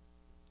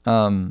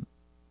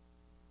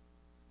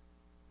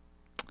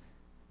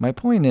 My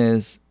point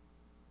is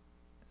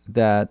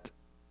that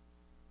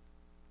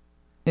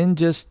in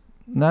just,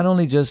 not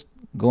only just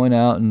going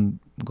out and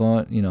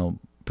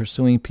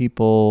pursuing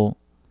people,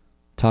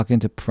 talking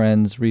to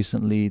friends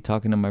recently,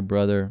 talking to my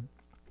brother,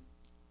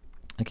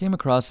 I came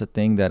across a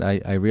thing that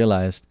I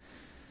realized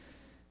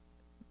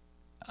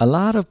a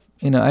lot of,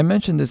 I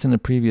mentioned this in a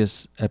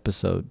previous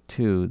episode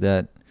too,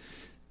 that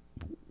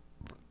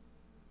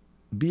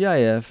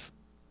BIF,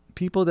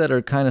 people that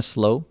are kind of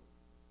slow,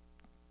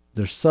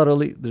 they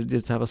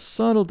just have a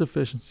subtle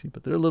deficiency,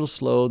 but they're a little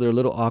slow, they're a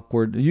little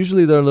awkward.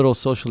 Usually they're a little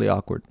socially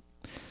awkward.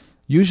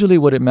 Usually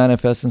what it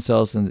manifests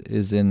themselves in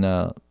is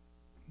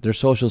their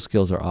social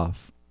skills are off.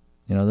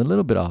 They're a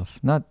little bit off.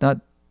 Not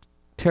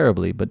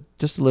terribly, but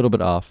just a little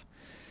bit off.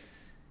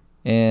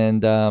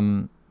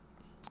 And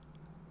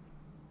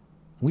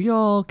we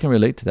all can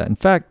relate to that. In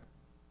fact,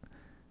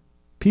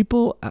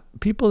 people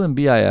in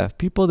BIF,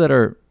 people that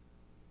are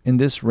in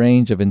this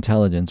range of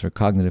intelligence or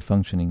cognitive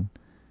functioning,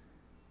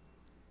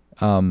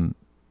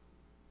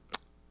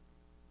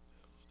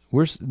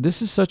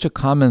 this is such a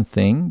common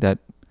thing that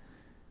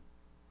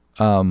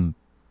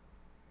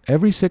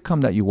every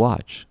sitcom that you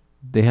watch,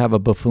 they have a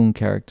buffoon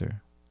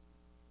character.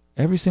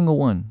 Every single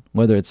one.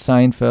 Whether it's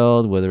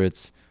Seinfeld, whether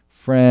it's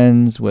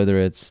Friends, whether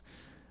it's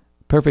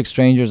Perfect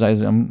Strangers.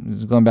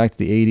 I'm going back to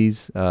the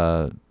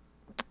 80s.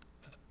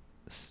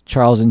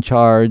 Charles in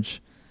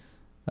Charge.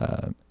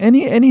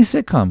 Any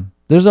sitcom.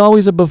 There's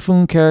always a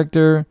buffoon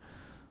character,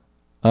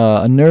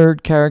 a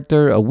nerd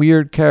character, a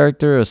weird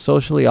character, a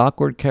socially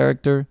awkward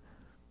character.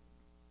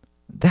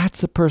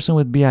 That's a person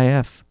with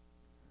BIF.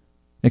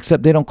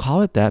 Except they don't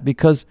call it that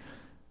because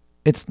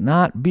BIF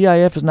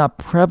is not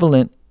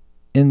prevalent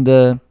in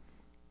the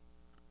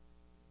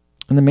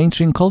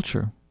mainstream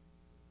culture.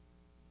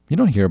 You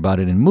don't hear about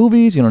it in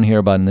movies, you don't hear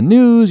about it in the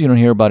news, you don't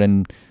hear about it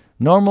in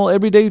normal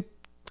everyday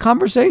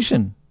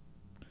conversation.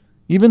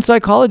 Even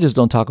psychologists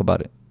don't talk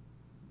about it.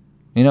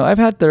 I've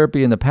had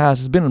therapy in the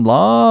past. It's been a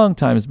long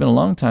time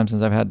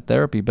since I've had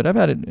therapy, but I've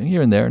had it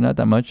here and there, not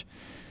that much.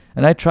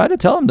 And I try to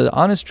tell them the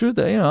honest truth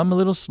that, I'm a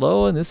little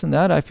slow and this and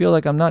that. I feel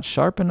like I'm not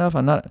sharp enough.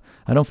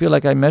 I don't feel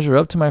like I measure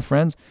up to my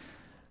friends.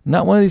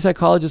 Not one of these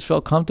psychologists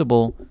felt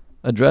comfortable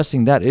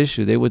addressing that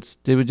issue. They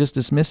would just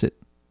dismiss it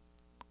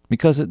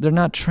because they're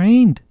not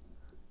trained.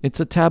 It's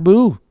a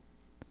taboo.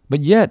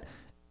 But yet,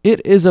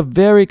 it is a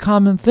very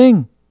common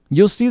thing.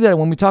 You'll see that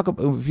when we talk,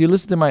 if you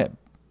listen to my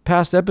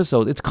past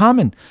episodes, it's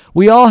common.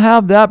 We all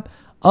have that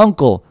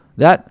uncle,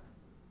 that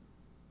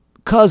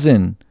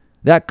cousin,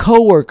 that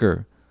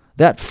coworker,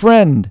 that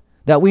friend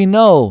that we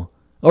know,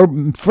 or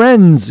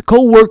friends,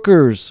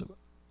 co-workers,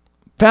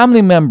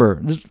 family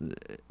member.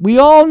 We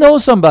all know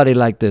somebody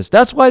like this.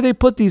 That's why they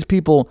put these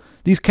people,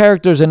 these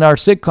characters in our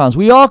sitcoms.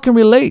 We all can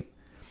relate.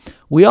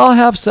 We all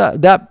have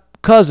that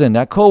cousin,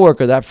 that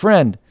coworker, that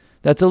friend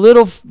that's a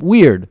little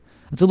weird,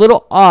 that's a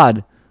little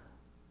odd,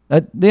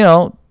 that,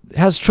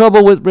 has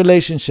trouble with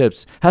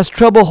relationships, has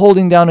trouble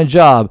holding down a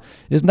job,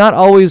 is not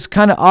always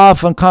kind of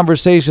off on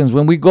conversations.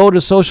 When we go to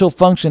social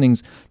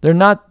functionings, they're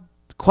not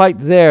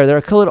quite there. They're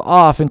a little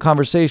off in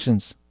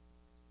conversations,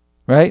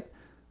 right?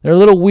 They're a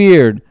little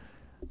weird.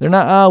 They're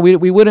not.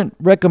 We wouldn't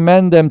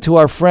recommend them to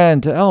our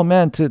friend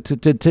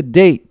to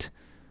date.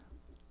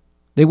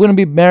 They wouldn't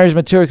be marriage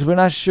material because we're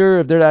not sure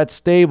if they're that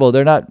stable.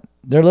 They're not.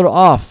 They're a little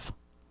off.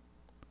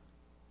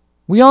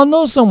 We all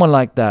know someone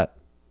like that.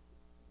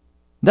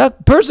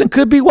 That person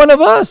could be one of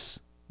us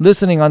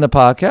listening on the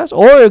podcast,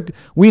 or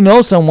we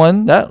know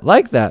someone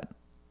like that.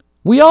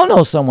 We all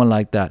know someone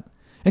like that.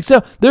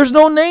 Except there's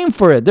no name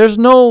for it. There's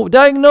no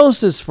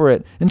diagnosis for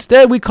it.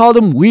 Instead, we call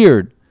them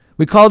weird.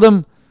 We call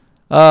them,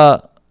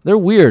 they're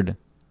weird.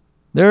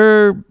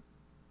 We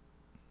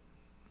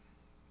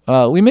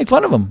make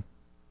fun of them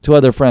to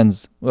other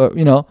friends, but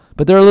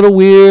they're a little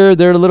weird.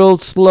 They're a little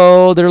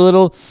slow. They're a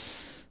little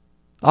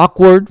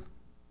awkward.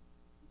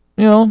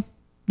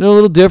 They're a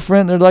little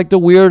different. They're like the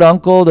weird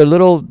uncle. They're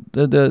the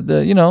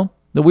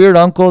weird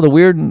uncle, the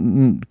weird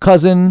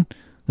cousin,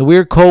 the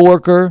weird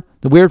coworker,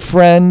 the weird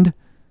friend.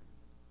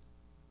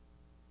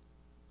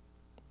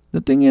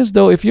 The thing is,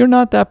 though, if you're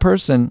not that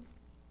person,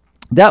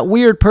 that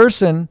weird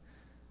person,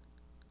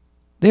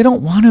 they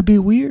don't want to be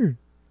weird.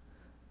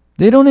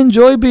 They don't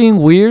enjoy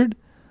being weird.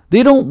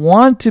 They don't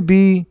want to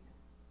be,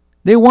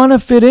 they want to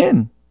fit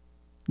in.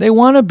 They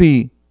want to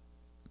be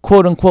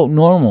quote unquote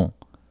normal.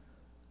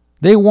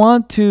 They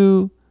want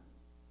to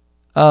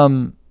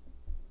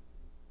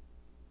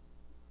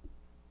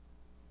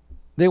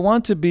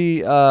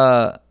be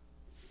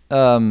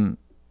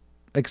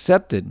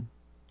accepted.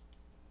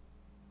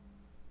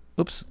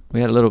 Oops, we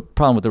had a little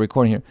problem with the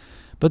recording here.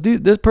 But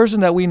this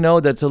person that we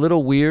know that's a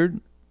little weird,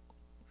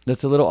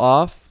 that's a little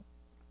off,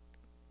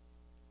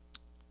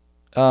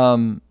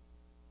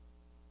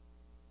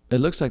 it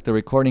looks like the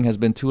recording has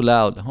been too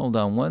loud. Hold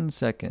on one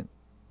second.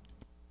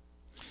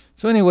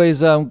 So anyways,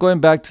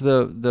 going back to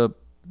the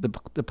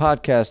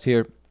podcast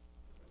here.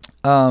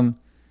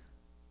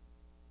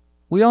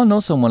 We all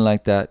know someone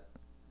like that.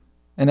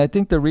 And I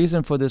think the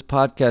reason for this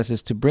podcast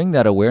is to bring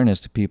that awareness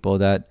to people,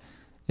 that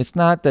it's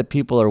not that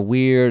people are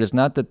weird. It's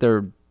not that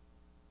they're,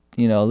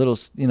 a little,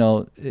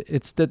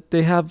 it's that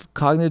they have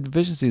cognitive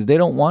deficiencies. They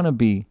don't want to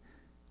be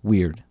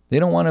weird. They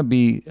don't want to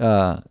be,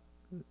 they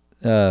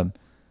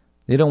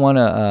don't want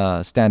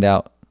to stand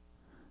out.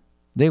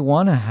 They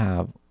want to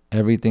have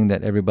everything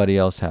that everybody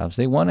else has.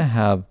 They want to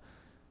have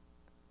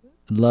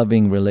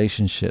loving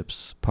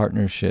relationships,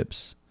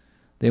 partnerships.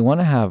 They want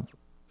to have,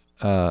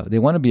 they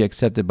want to be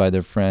accepted by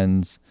their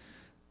friends,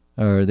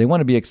 or they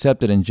want to be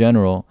accepted in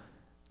general.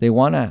 They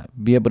want to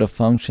be able to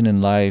function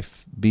in life,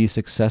 be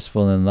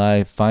successful in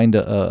life, find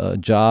a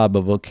job,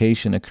 a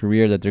vocation, a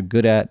career that they're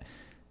good at,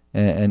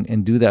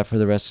 and do that for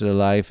the rest of their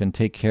life, and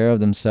take care of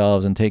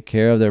themselves, and take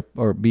care of their,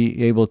 or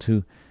be able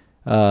to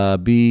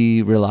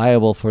be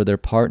reliable for their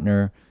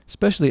partner.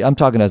 Especially, I'm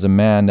talking as a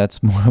man.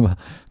 That's more of a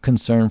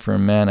concern for a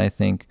man, I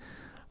think.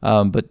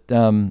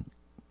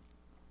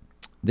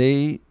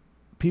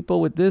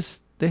 People with this,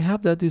 they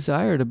have that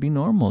desire to be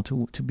normal,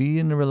 to be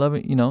in the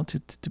relevant,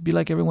 to be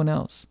like everyone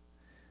else.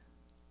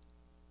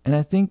 And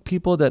I think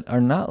people that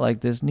are not like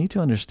this need to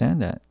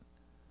understand that.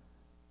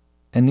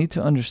 And need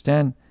to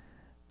understand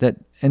that,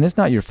 and it's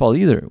not your fault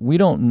either. We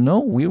don't know.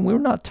 We're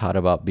not taught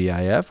about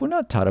BIF. We're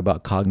not taught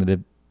about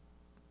cognitive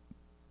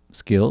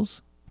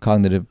skills,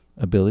 cognitive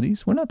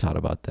abilities. We're not taught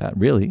about that,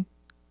 really.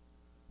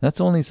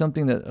 That's only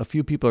something that a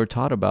few people are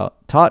taught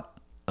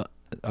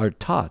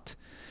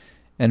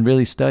and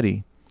really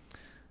study.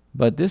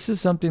 But this is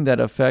something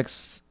that affects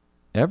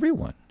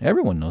everyone.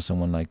 Everyone knows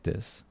someone like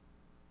this.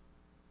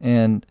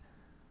 And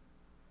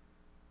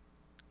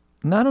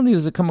not only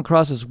does it come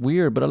across as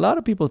weird, but a lot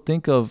of people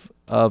think of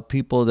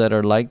people that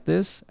are like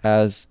this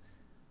as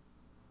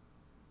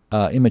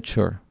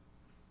immature.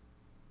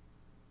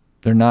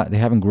 They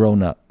haven't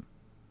grown up.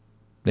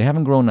 They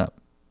haven't grown up,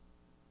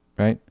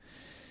 right?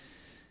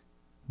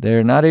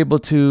 They're not able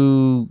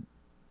to,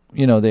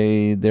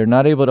 they're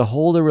not able to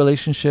hold a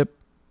relationship,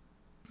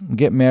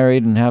 get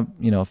married, and have,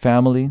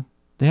 family.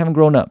 They haven't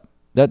grown up.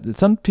 That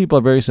some people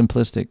are very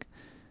simplistic,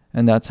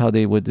 and that's how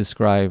they would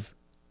describe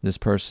this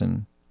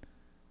person.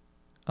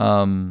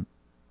 And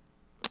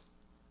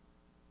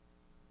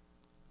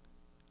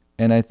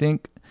I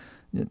think,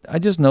 I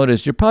just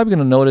noticed, you're probably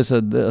going to notice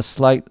a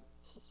slight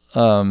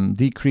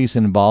decrease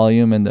in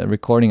volume in the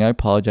recording. I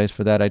apologize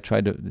for that. I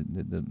tried to,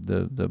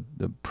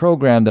 the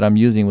program that I'm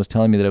using was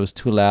telling me that it was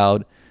too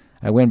loud.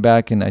 I went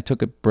back and I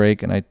took a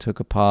break and I took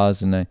a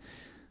pause and I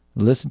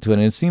listened to it,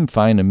 and it seemed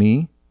fine to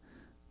me.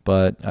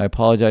 But I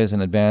apologize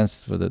in advance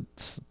for the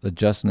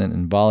adjustment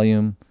in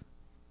volume.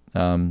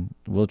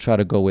 We'll try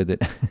to go with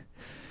it.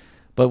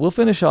 But we'll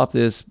finish off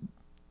this.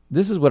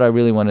 This is what I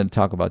really wanted to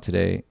talk about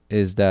today,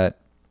 is that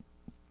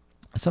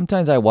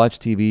sometimes I watch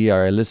TV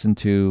or I listen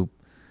to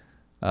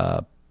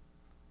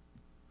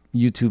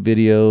YouTube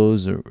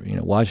videos, or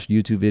watch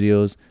YouTube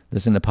videos,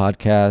 listen to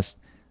podcasts,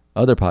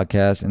 other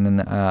podcasts, and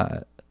then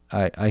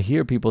I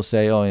hear people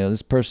say, "Oh,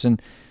 this person,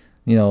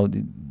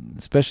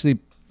 especially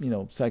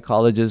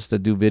psychologists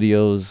that do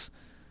videos,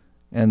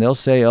 and they'll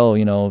say, oh,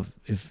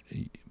 if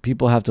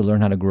people have to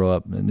learn how to grow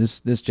up, and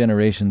this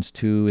generation's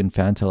too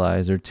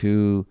infantilized, or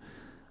too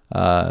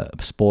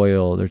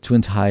spoiled, or too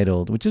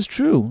entitled," which is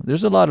true.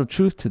 There's a lot of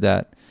truth to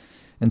that,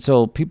 and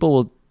so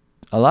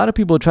a lot of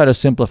people try to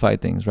simplify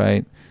things,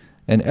 right?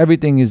 And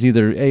everything is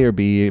either A or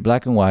B,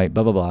 black and white,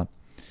 blah blah blah.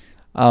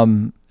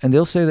 And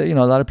they'll say that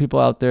a lot of people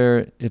out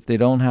there, if they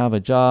don't have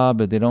a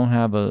job, if they don't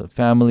have a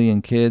family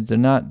and kids, they're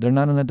not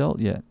an adult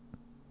yet,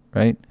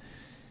 right?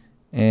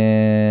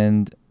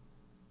 And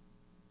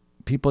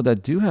people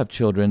that do have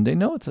children, they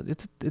know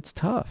it's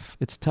tough.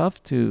 It's tough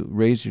to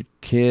raise your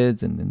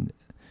kids, and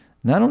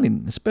not only,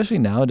 especially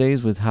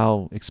nowadays with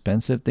how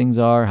expensive things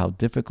are, how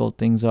difficult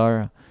things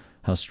are,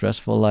 how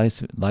stressful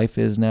life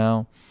is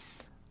now.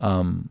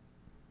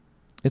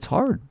 It's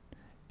hard.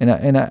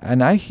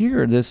 And I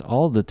hear this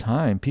all the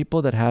time.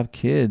 People that have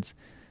kids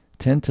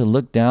tend to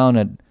look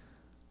down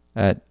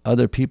at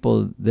other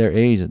people their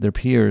age, their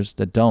peers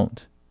that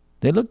don't.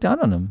 They look down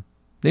on them.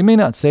 They may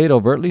not say it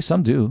overtly,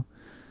 some do,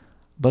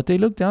 but they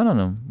look down on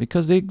them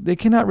because they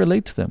cannot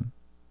relate to them.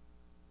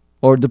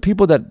 or the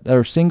people that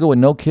are single with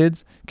no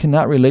kids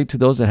cannot relate to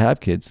those that have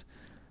kids.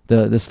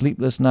 The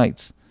sleepless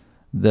nights,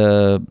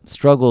 the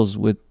struggles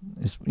with,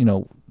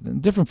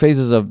 different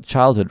phases of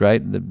childhood,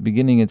 right? The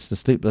beginning, it's the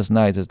sleepless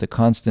nights, it's the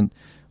constant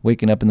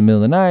waking up in the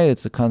middle of the night,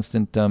 it's the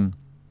constant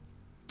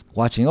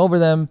watching over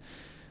them.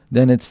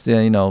 Then it's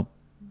the,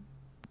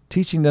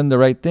 teaching them the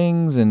right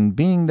things and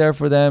being there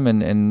for them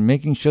and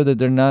making sure that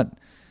they're not,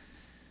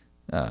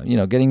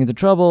 getting into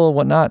trouble or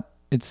whatnot.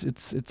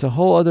 It's a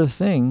whole other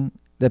thing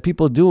that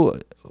people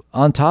do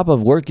on top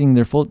of working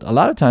a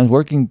lot of times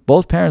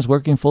both parents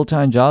working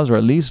full-time jobs, or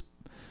at least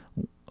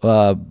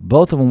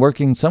both of them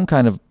working some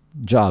kind of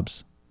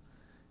jobs.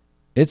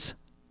 It's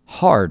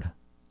hard.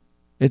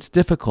 It's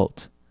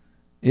difficult.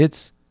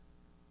 It's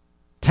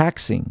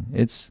taxing.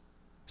 It's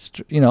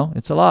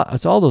a lot.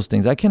 It's all those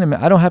things. I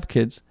don't have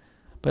kids,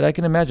 but I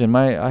can imagine.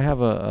 I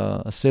have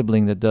a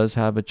sibling that does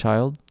have a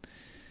child,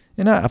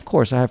 and of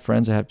course I have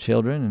friends that have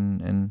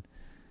children,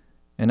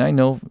 and I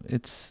know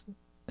it's.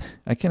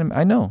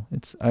 I know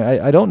it's.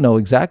 I don't know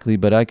exactly,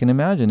 but I can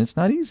imagine it's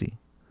not easy.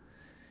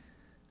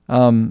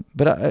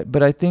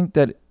 But I think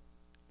that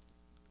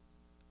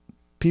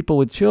people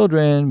with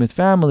children, with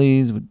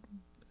families,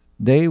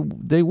 they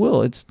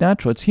will. It's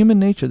natural. It's human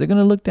nature. They're going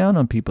to look down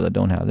on people that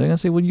don't have. They're going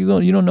to say, "Well,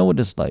 you don't know what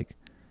it's like.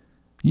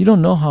 You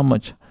don't know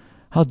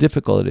how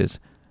difficult it is.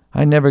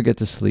 I never get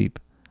to sleep.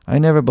 I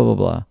never blah blah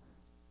blah."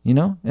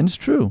 And it's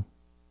true.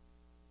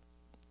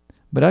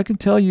 But I can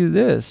tell you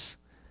this: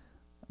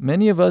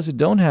 many of us who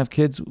don't have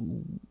kids,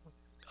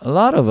 a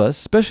lot of us,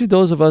 especially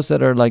those of us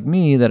that are like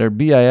me, that are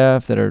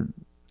BIF, that are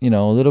a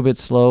little bit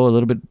slow, a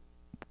little bit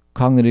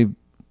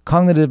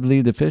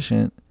cognitively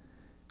deficient,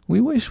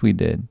 we wish we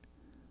did.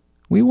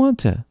 We want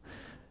to.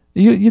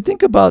 You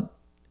think about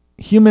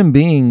human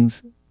beings.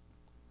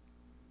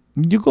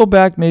 You go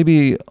back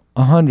maybe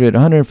 100,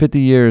 150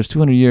 years,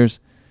 200 years,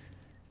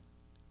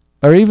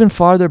 or even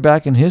farther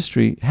back in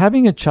history.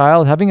 Having a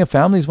child, having a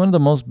family is one of the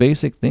most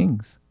basic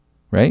things,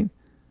 right?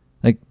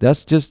 Like,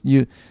 that's just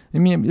you. I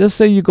mean, let's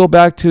say you go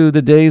back to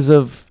the days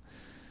of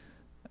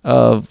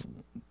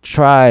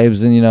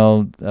tribes and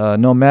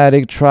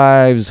nomadic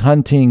tribes,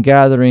 hunting,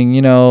 gathering.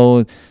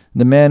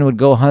 The men would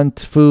go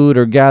hunt food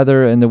or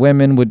gather, and the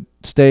women would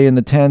stay in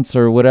the tents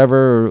or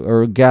whatever,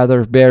 or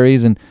gather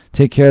berries and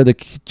take care of the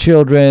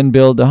children,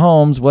 build the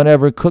homes,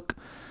 whatever, cook.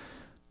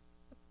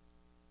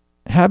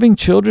 Having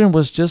children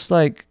was just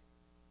like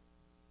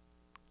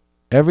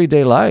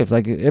everyday life.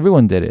 Like,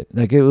 everyone did it.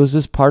 Like, it was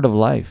just part of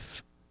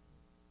life.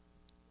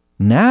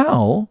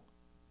 Now,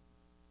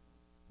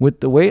 with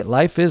the way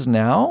life is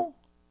now,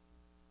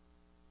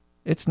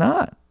 it's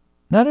not.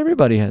 Not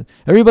everybody has.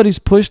 Everybody's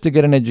pushed to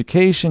get an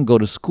education, go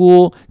to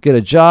school, get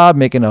a job,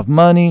 make enough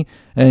money,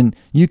 and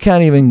you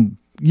can't even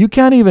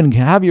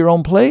have your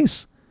own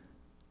place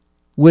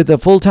with a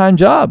full-time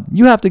job.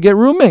 You have to get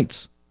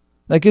roommates.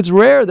 Like, it's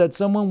rare that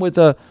someone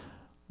even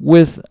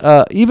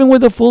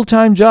with a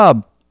full-time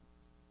job.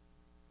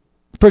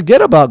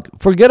 Forget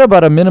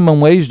about a minimum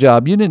wage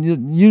job. You're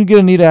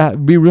gonna need to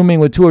be rooming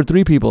with 2 or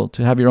 3 people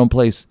to have your own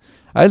place.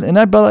 By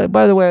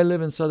the way, I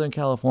live in Southern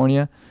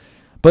California,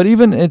 but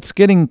even it's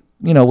getting,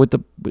 with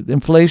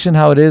inflation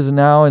how it is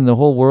now in the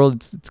whole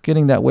world, it's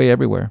getting that way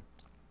everywhere.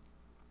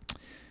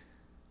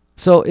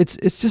 So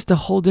it's just a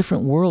whole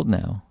different world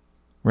now,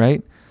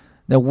 right?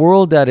 The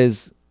world that is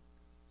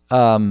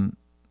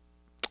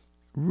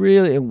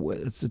really,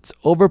 it's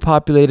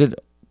overpopulated,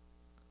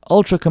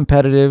 ultra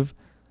competitive.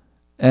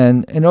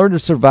 And in order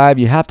to survive,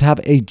 you have to have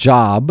a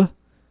job.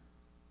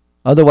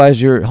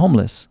 Otherwise, you're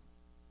homeless.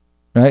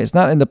 Right? It's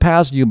not in the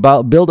past you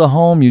build a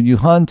home, you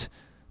hunt.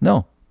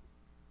 No.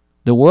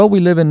 The world we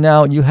live in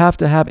now, you have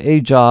to have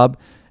a job,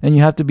 and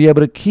you have to be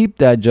able to keep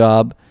that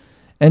job.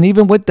 And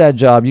even with that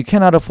job, you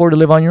cannot afford to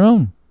live on your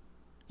own.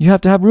 You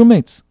have to have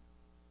roommates.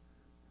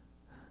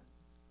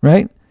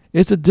 Right?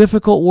 It's a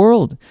difficult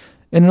world.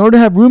 And in order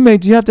to have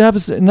roommates, you have to have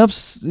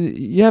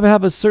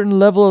a certain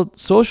level of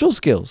social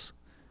skills.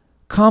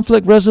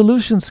 Conflict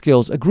resolution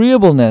skills,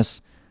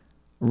 agreeableness,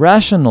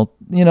 rational,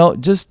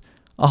 just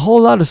a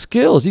whole lot of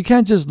skills. You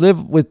can't just live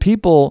with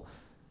people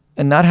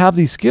and not have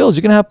these skills.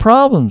 You're going to have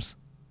problems,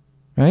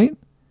 right?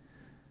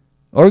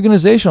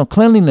 Organizational,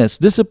 cleanliness,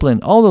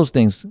 discipline, all those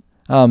things,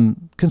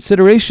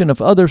 consideration of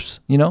others,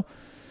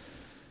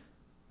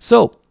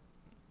 So,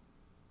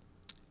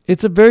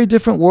 it's a very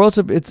different world.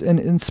 And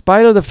in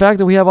spite of the fact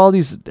that we have all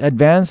these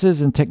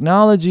advances in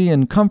technology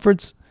and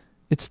comforts,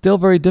 it's still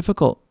very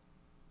difficult.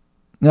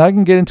 Now, I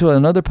can get into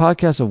another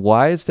podcast of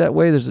why it's that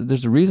way.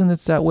 There's a reason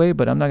it's that way,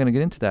 but I'm not going to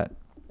get into that.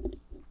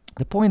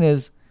 The point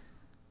is,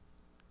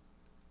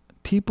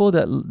 people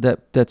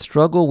that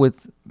struggle with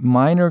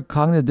minor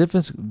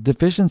cognitive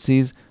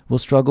deficiencies will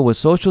struggle with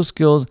social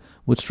skills,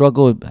 will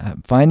struggle with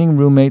finding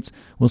roommates,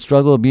 will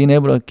struggle with being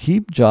able to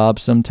keep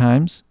jobs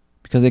sometimes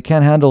because they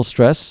can't handle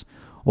stress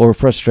or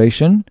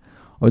frustration,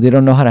 or they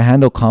don't know how to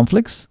handle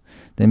conflicts.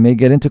 They may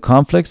get into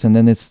conflicts, and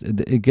then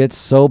it gets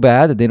so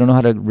bad that they don't know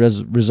how to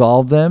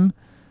resolve them.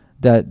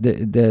 That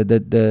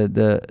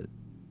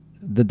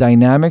the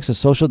dynamics, the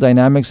social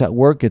dynamics at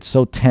work, it's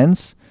so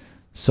tense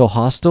so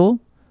hostile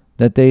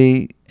that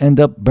they end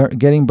up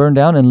getting burned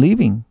down and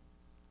leaving.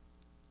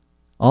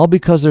 All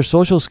because their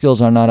social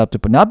skills are not up to,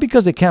 not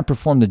because they can't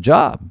perform the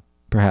job,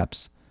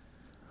 perhaps.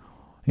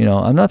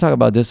 I'm not talking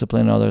about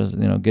discipline and others,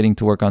 getting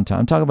to work on time.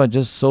 I'm talking about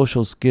just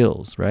social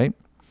skills, right?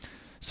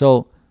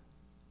 So,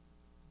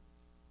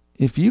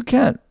 if you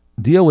can't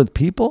deal with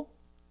people,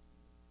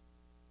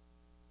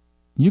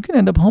 you can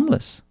end up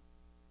homeless.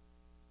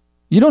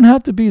 You don't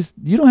have to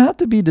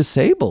be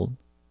disabled.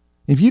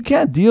 If you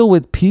can't deal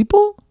with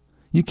people,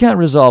 you can't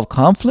resolve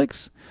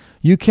conflicts,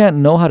 you can't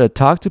know how to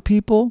talk to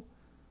people,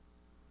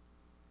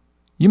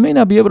 you may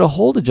not be able to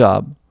hold a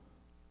job.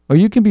 Or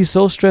you can be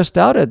so stressed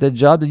out at that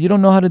job that you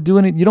don't know how to do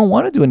anything. You don't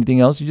want to do anything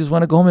else. You just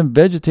want to go home and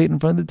vegetate in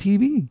front of the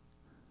TV.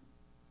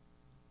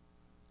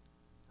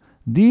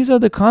 These are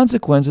the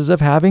consequences of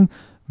having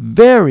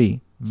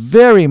very,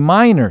 very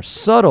minor,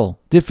 subtle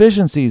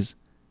deficiencies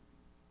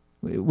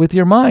with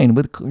your mind,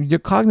 with your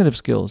cognitive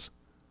skills.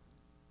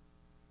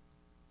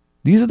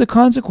 These are the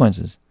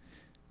consequences.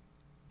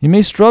 You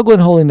may struggle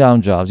in holding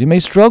down jobs. You may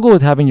struggle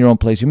with having your own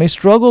place. You may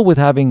struggle with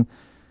having...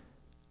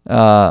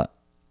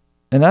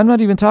 and I'm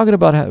not even talking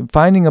about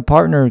finding a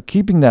partner,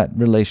 keeping that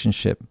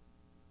relationship.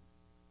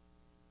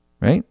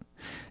 Right?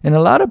 And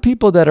a lot of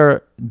people that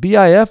are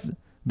BIF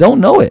don't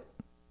know it.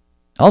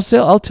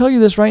 I'll tell you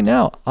this right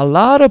now. A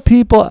lot of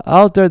people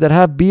out there that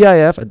have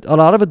BIF, a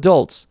lot of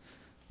adults,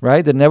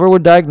 right, that never were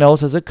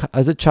diagnosed as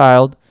a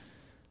child,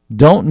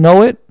 don't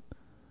know it.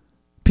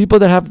 People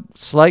that have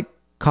slight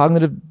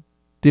cognitive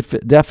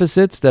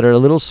deficits that are a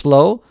little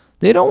slow,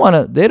 they don't want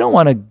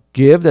to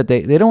give that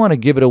they don't want to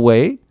give it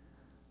away.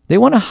 They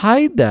want to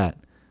hide that.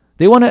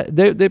 They want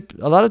to.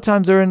 A lot of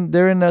times they're in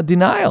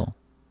denial.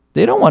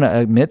 They don't want to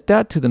admit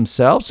that to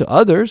themselves, to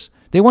others.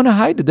 They want to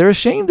hide it. They're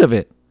ashamed of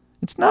it.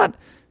 It's not.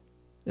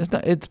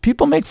 It's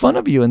people make fun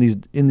of you in these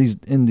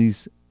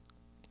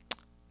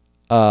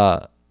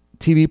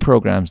TV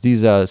programs,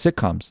 these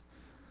sitcoms.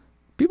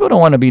 People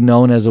don't want to be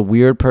known as a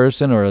weird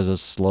person or as a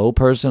slow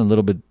person, a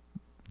little bit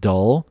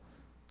dull.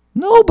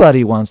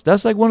 Nobody wants.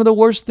 That's like one of the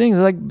worst things.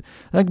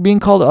 Like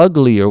being called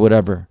ugly or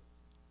whatever.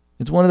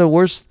 It's one of the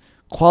worst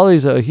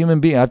qualities of a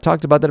human being. I've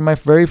talked about that in my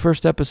very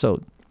first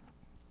episode.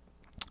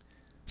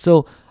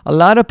 So a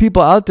lot of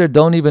people out there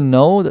don't even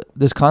know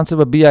this concept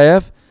of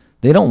BIF.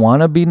 They don't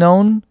want to be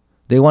known.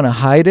 They want to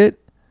hide it.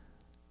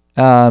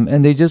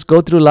 And they just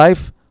go through life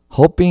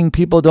hoping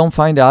people don't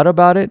find out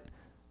about it.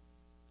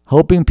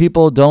 Hoping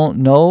people don't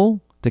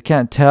know. They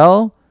can't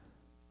tell.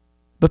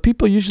 But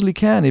people usually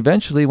can.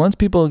 Eventually, once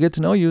people get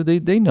to know you,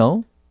 they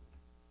know.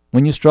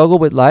 When you struggle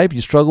with life,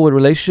 you struggle with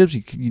relationships,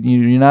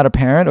 you're not a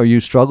parent, or you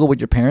struggle with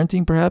your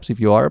parenting, perhaps,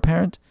 if you are a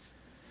parent.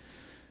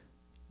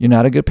 You're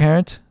not a good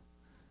parent.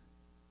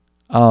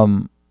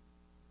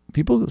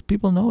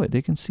 People know it.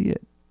 They can see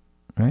it,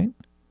 right?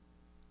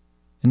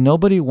 And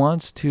nobody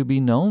wants to be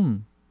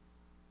known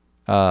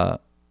by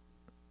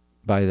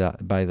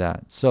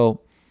that.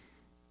 So,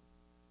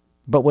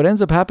 but what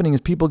ends up happening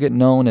is people get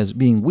known as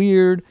being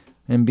weird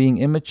and being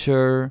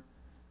immature,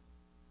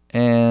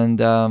 and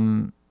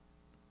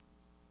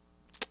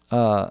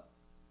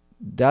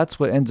that's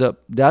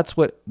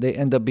what they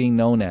end up being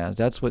known as.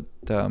 That's what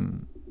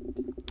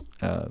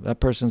that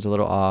person's a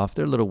little off.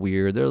 They're a little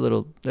weird.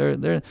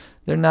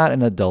 They're not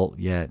an adult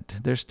yet.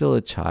 They're still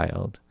a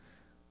child,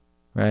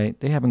 right?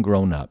 They haven't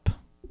grown up,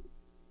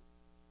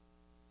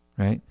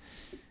 right?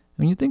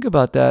 When you think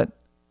about that,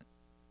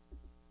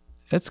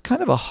 it's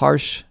kind of a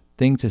harsh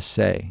thing to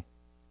say.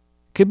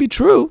 It could be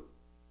true,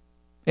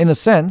 in a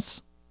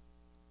sense.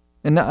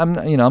 And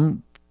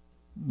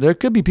there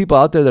could be people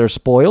out there that are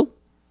spoiled,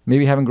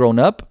 maybe haven't grown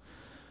up,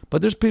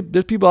 but there's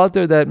people out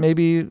there that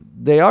maybe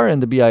they are in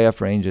the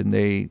BIF range and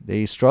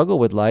they struggle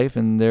with life,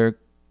 and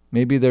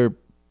maybe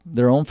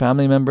their own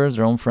family members,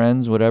 their own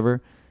friends,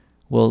 whatever,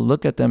 will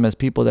look at them as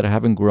people that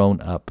haven't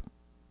grown up.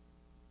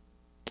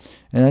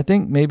 And I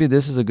think maybe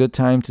this is a good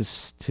time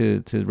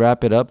to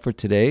wrap it up for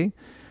today.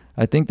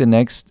 I think the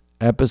next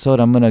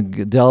episode I'm going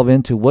to delve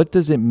into what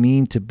does it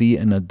mean to be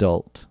an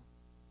adult,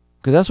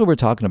 because that's what we're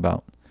talking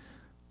about.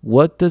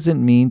 What does it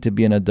mean to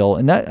be an adult?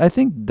 And I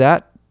think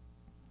that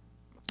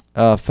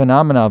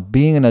phenomena of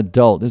being an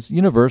adult is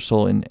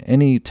universal in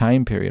any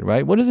time period,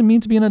 right? What does it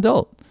mean to be an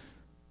adult?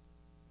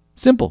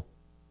 Simple.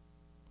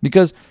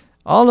 Because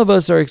all of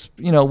us are,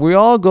 we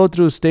all go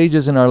through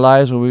stages in our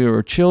lives where we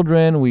were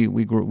children, we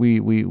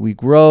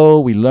grow,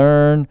 we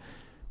learn,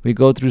 we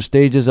go through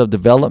stages of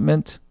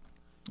development,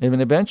 and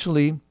then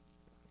eventually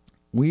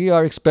we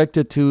are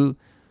expected to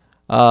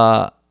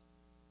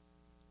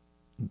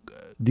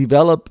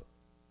develop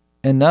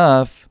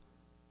enough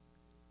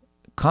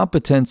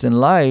competence in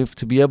life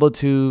to be able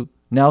to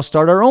now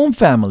start our own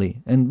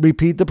family and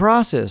repeat the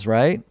process,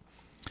 right?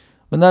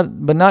 But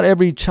not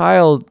every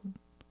child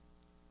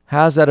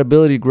has that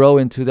ability to grow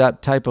into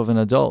that type of an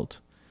adult.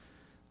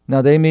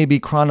 Now, they may be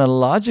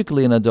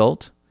chronologically an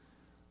adult,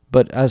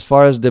 but as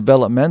far as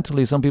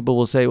developmentally, some people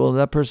will say, well,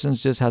 that person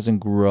just hasn't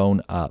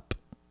grown up,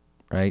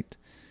 right?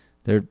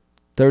 They're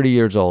 30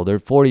 years old, they're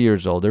 40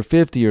 years old, they're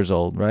 50 years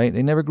old, right?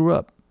 They never grew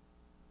up,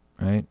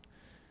 right?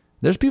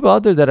 There's people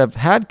out there that have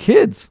had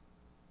kids.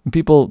 And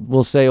people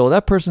will say, oh,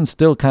 that person's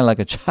still kind of like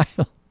a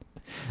child.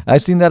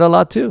 I've seen that a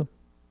lot too.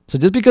 So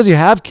just because you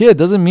have kids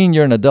doesn't mean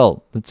you're an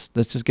adult.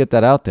 Let's just get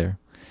that out there.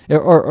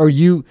 Or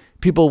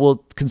people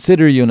will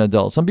consider you an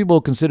adult. Some people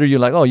will consider you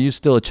like, oh, you're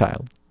still a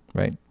child,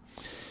 right?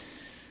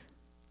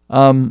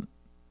 I'm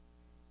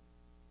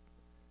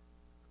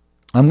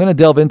going to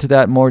delve into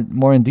that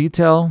more in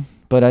detail,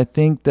 but I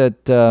think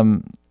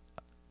that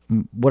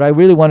what I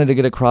really wanted to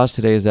get across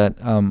today is that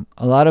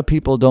a lot of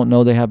people don't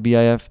know they have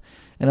BIF,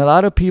 and a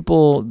lot of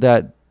people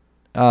that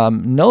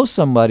know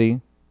somebody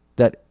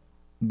that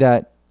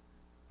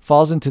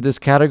falls into this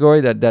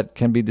category that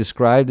can be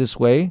described this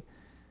way,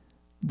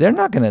 they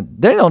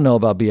don't know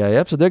about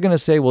BIF, so they're gonna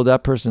say, well,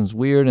 that person's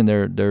weird and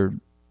they're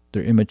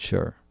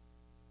immature.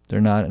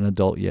 They're not an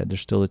adult yet. They're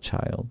still a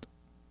child,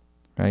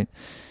 right?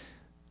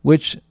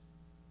 Which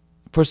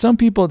for some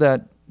people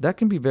that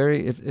can be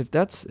very,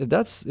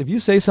 if you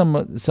say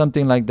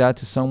something like that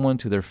to someone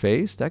to their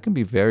face, that can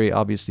be very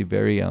obviously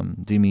very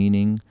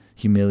demeaning,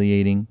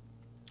 humiliating,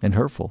 and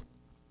hurtful.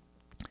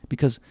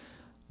 Because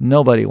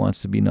nobody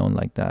wants to be known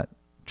like that.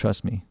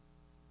 Trust me.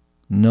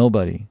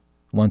 Nobody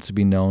wants to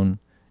be known.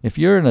 If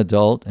you're an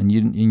adult and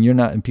you're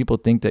not, and people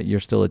think that you're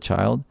still a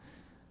child,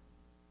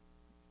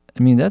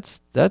 I mean that's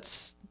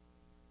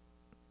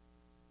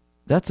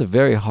a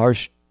very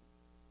harsh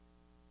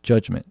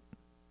judgment,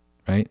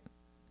 right?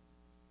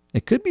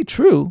 It could be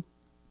true,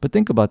 but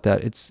think about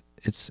that.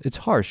 It's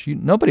harsh.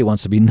 Nobody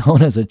wants to be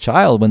known as a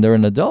child when they're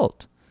an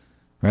adult,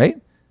 right?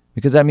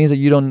 Because that means that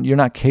you're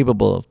not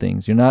capable of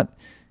things. You're not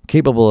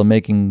capable of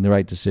making the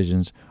right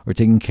decisions or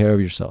taking care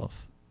of yourself,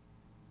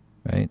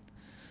 right?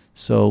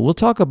 So we'll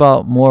talk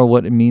about more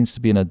what it means to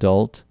be an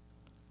adult,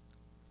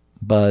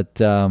 but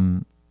I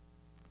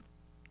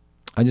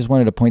just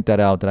wanted to point that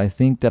out, that I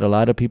think that a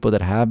lot of people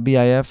that have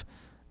BIF,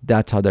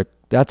 that's how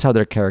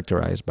they're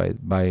characterized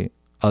by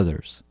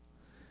others.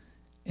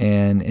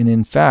 And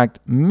in fact,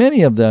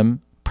 many of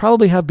them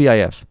probably have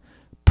BIF,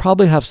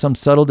 probably have some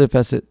subtle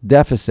deficit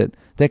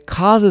that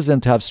causes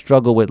them to have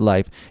struggle with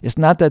life. It's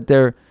not that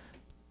they're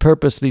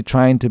purposely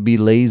trying to be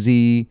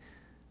lazy,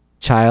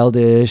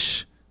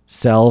 childish,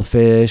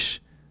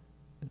 selfish.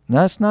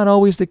 That's not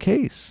always the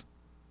case.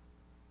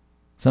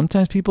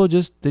 Sometimes people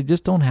just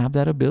don't have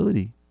that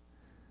ability.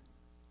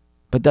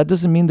 But that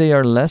doesn't mean they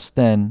are less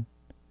than.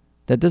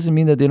 That doesn't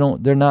mean that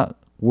they're not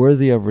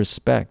worthy of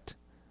respect.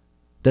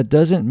 That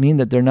doesn't mean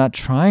that they're not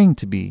trying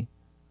to be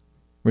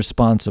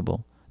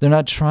responsible. They're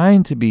not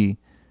trying to be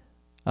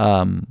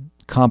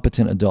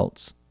competent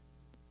adults.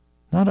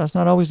 That's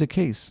not always the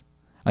case.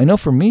 I know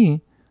for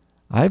me,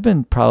 I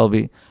don't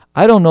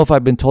know if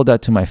I've been told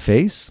that to my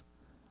face,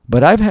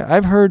 but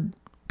I've heard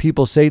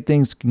people say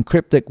things in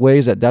cryptic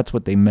ways that's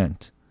what they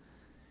meant.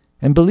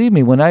 And believe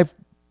me, when I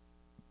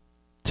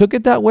took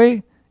it that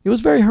way, it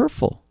was very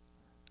hurtful.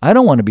 I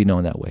don't want to be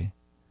known that way.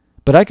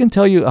 But I can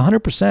tell you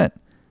 100%,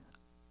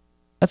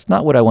 that's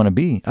not what I want to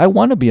be. I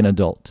want to be an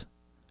adult.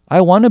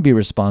 I want to be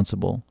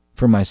responsible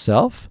for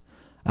myself.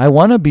 I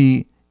want to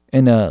be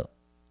in a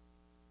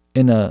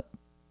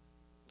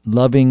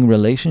loving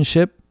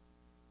relationship.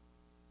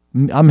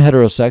 I'm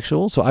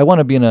heterosexual, so I want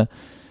to be in a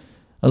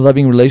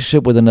loving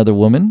relationship with another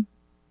woman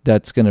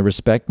that's going to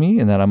respect me,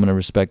 and that I'm going to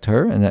respect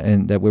her,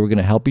 and that we're going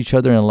to help each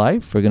other in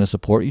life. We're going to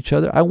support each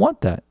other. I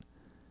want that.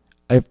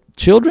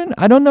 Children,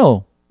 I don't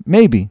know.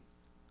 Maybe.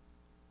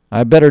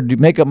 I better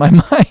make up my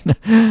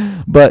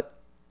mind. But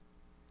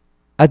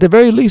at the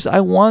very least,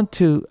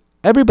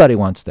 everybody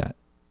wants that.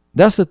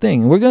 That's the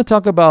thing. We're going to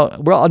talk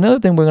about, another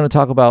thing we're going to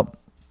talk about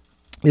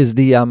is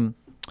the,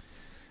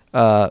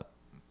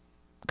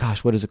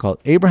 what is it called?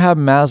 Abraham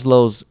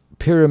Maslow's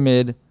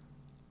pyramid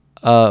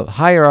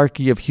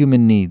hierarchy of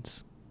human needs.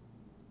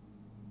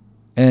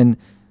 And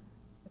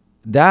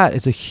that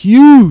is a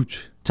huge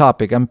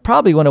topic. I'm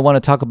probably going to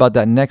want to talk about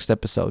that next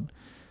episode.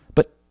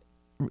 But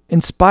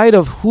in spite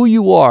of who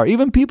you are,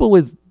 even people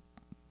with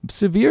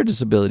severe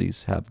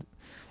disabilities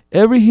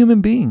every human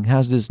being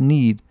has this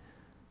need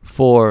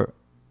for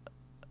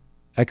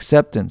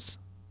acceptance,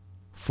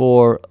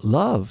 for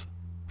love,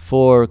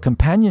 for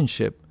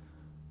companionship,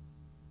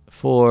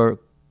 to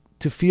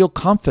feel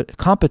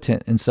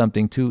competent in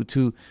something,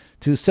 to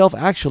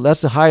self-actual.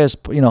 That's the highest,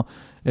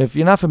 if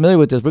you're not familiar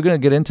with this, we're going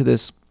to get into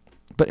this.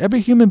 But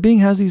every human being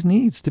has these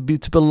needs to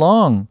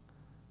belong,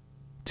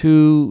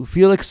 to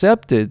feel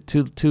accepted,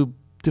 to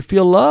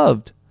feel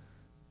loved.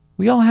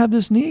 We all have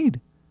this need.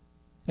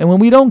 And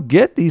when we don't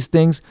get these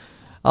things,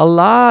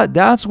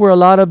 that's where a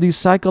lot of these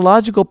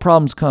psychological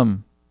problems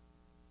come.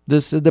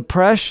 This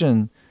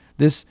depression,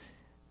 this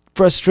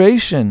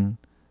frustration,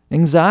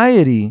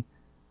 anxiety,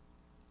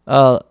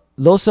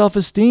 low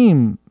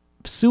self-esteem,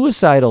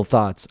 suicidal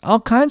thoughts, all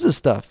kinds of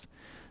stuff.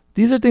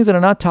 These are things that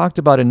are not talked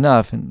about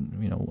enough, and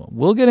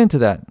we'll get into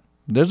that.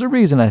 There's a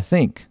reason, I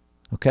think,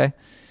 okay?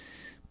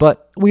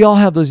 But we all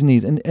have those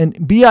needs,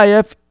 and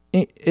BIF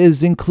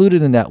is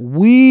included in that.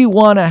 We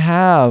want to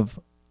have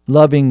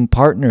loving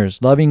partners,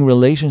 loving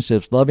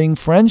relationships, loving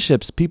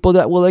friendships, people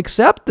that will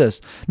accept us.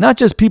 Not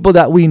just people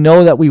that we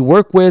know that we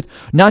work with,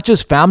 not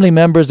just family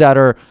members that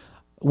are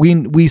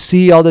we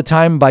see all the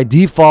time by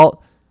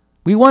default.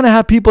 We want to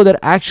have people that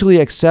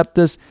actually accept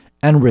us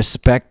and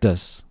respect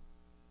us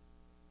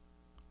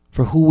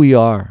for who we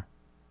are.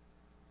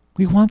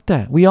 We want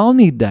that. We all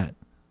need that.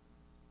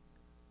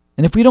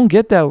 And if we don't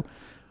get that,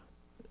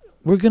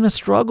 we're going to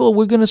struggle.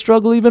 We're going to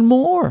struggle even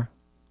more.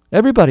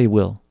 Everybody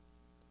will.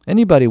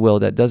 Anybody will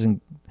that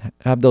doesn't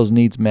have those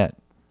needs met.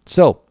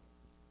 So,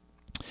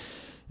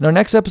 in our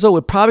next episode,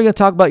 we're probably going to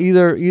talk about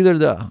either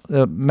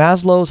the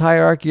Maslow's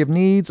hierarchy of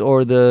needs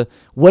or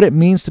what it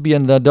means to be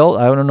an adult.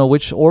 I don't know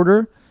which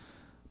order,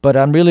 but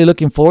I'm really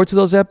looking forward to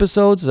those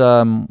episodes.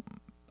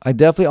 I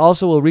definitely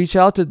also will reach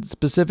out to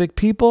specific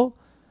people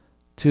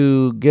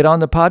to get on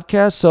the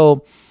podcast.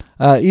 So,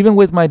 even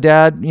with my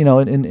dad,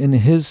 in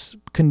his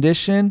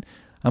condition,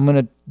 I'm going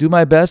to do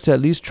my best to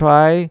at least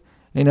try.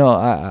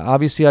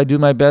 Obviously I do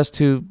my best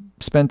to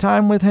spend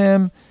time with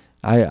him.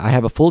 I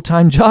have a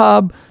full-time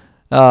job.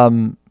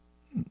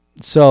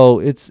 So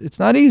it's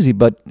not easy,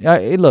 but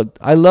look,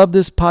 I love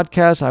this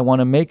podcast. I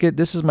want to make it.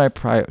 This is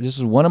this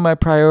is one of my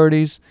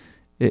priorities,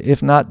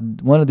 if not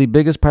one of the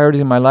biggest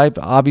priorities in my life,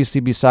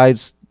 obviously,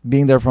 besides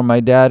being there for my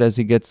dad as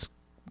he gets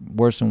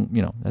worse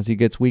and, as he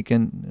gets weaker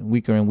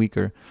and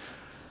weaker.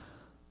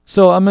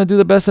 So I'm going to do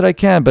the best that I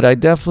can, but I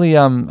definitely,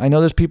 I know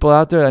there's people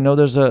out there. I know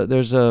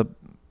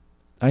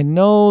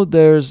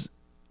there's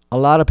a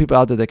lot of people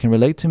out there that can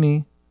relate to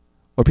me,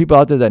 or people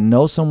out there that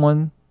know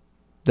someone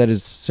that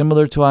is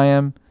similar to I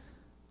am.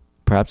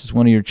 Perhaps it's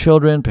one of your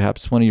children,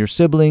 perhaps it's one of your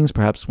siblings,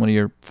 perhaps one of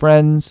your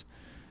friends.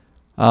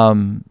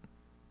 And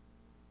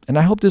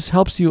I hope this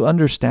helps you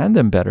understand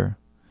them better,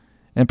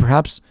 and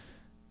perhaps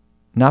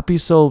not be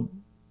so,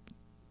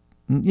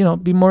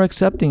 be more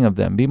accepting of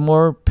them, be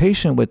more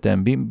patient with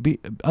them,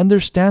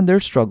 understand their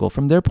struggle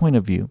from their point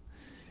of view.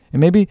 And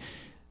maybe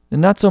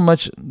not so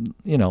much,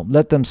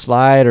 let them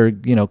slide or,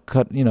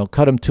 cut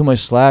them too much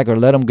slack or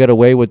let them get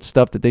away with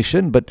stuff that they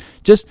shouldn't, but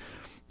just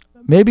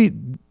maybe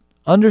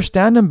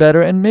understand them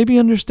better and maybe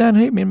understand,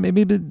 hey,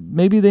 maybe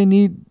they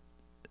need,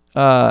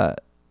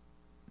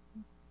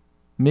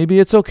 maybe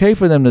it's okay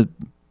for them to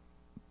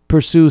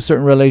pursue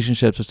certain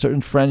relationships or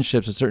certain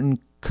friendships or certain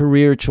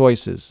career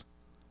choices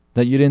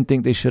that you didn't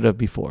think they should have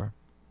before.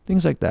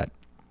 Things like that.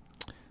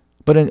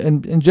 But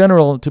in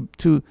general,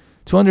 to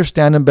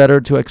understand them better,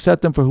 to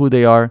accept them for who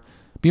they are,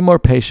 be more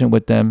patient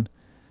with them,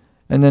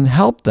 and then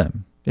help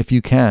them if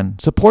you can.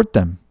 Support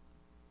them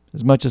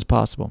as much as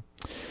possible.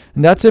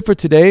 And that's it for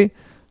today.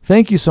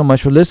 Thank you so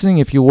much for listening.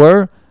 If you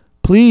were,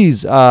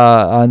 please,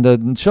 on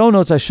the show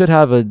notes, I should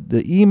have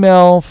the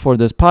email for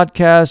this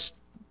podcast.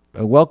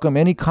 I welcome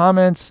any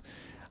comments.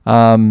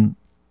 There's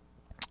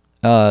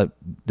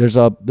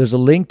a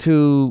link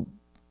to,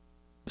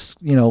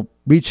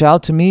 reach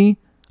out to me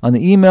on the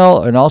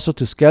email, and also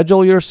to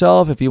schedule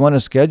yourself if you want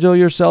to schedule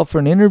yourself for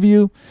an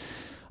interview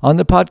on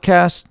the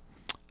podcast.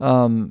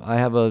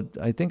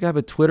 I think I have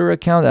a Twitter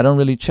account. I don't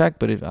really check,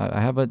 but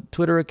I have a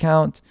Twitter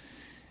account,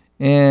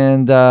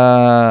 and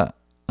I'm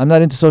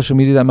not into social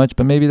media that much,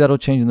 but maybe that'll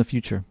change in the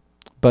future.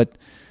 But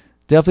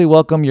definitely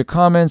welcome your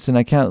comments, and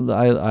I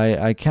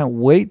can't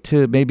wait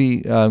to maybe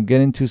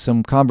get into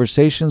some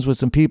conversations with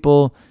some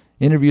people,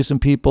 interview some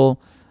people.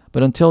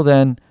 But until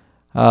then,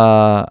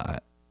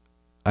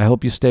 I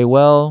hope you stay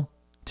well,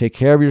 take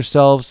care of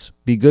yourselves,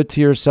 be good to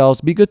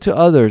yourselves, be good to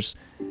others,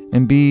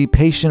 and be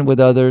patient with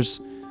others,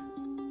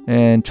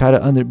 and try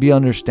to be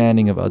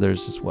understanding of others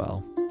as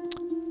well.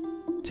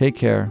 Take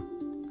care.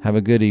 Have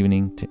a good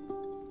evening.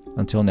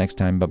 Until next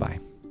time,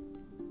 bye-bye.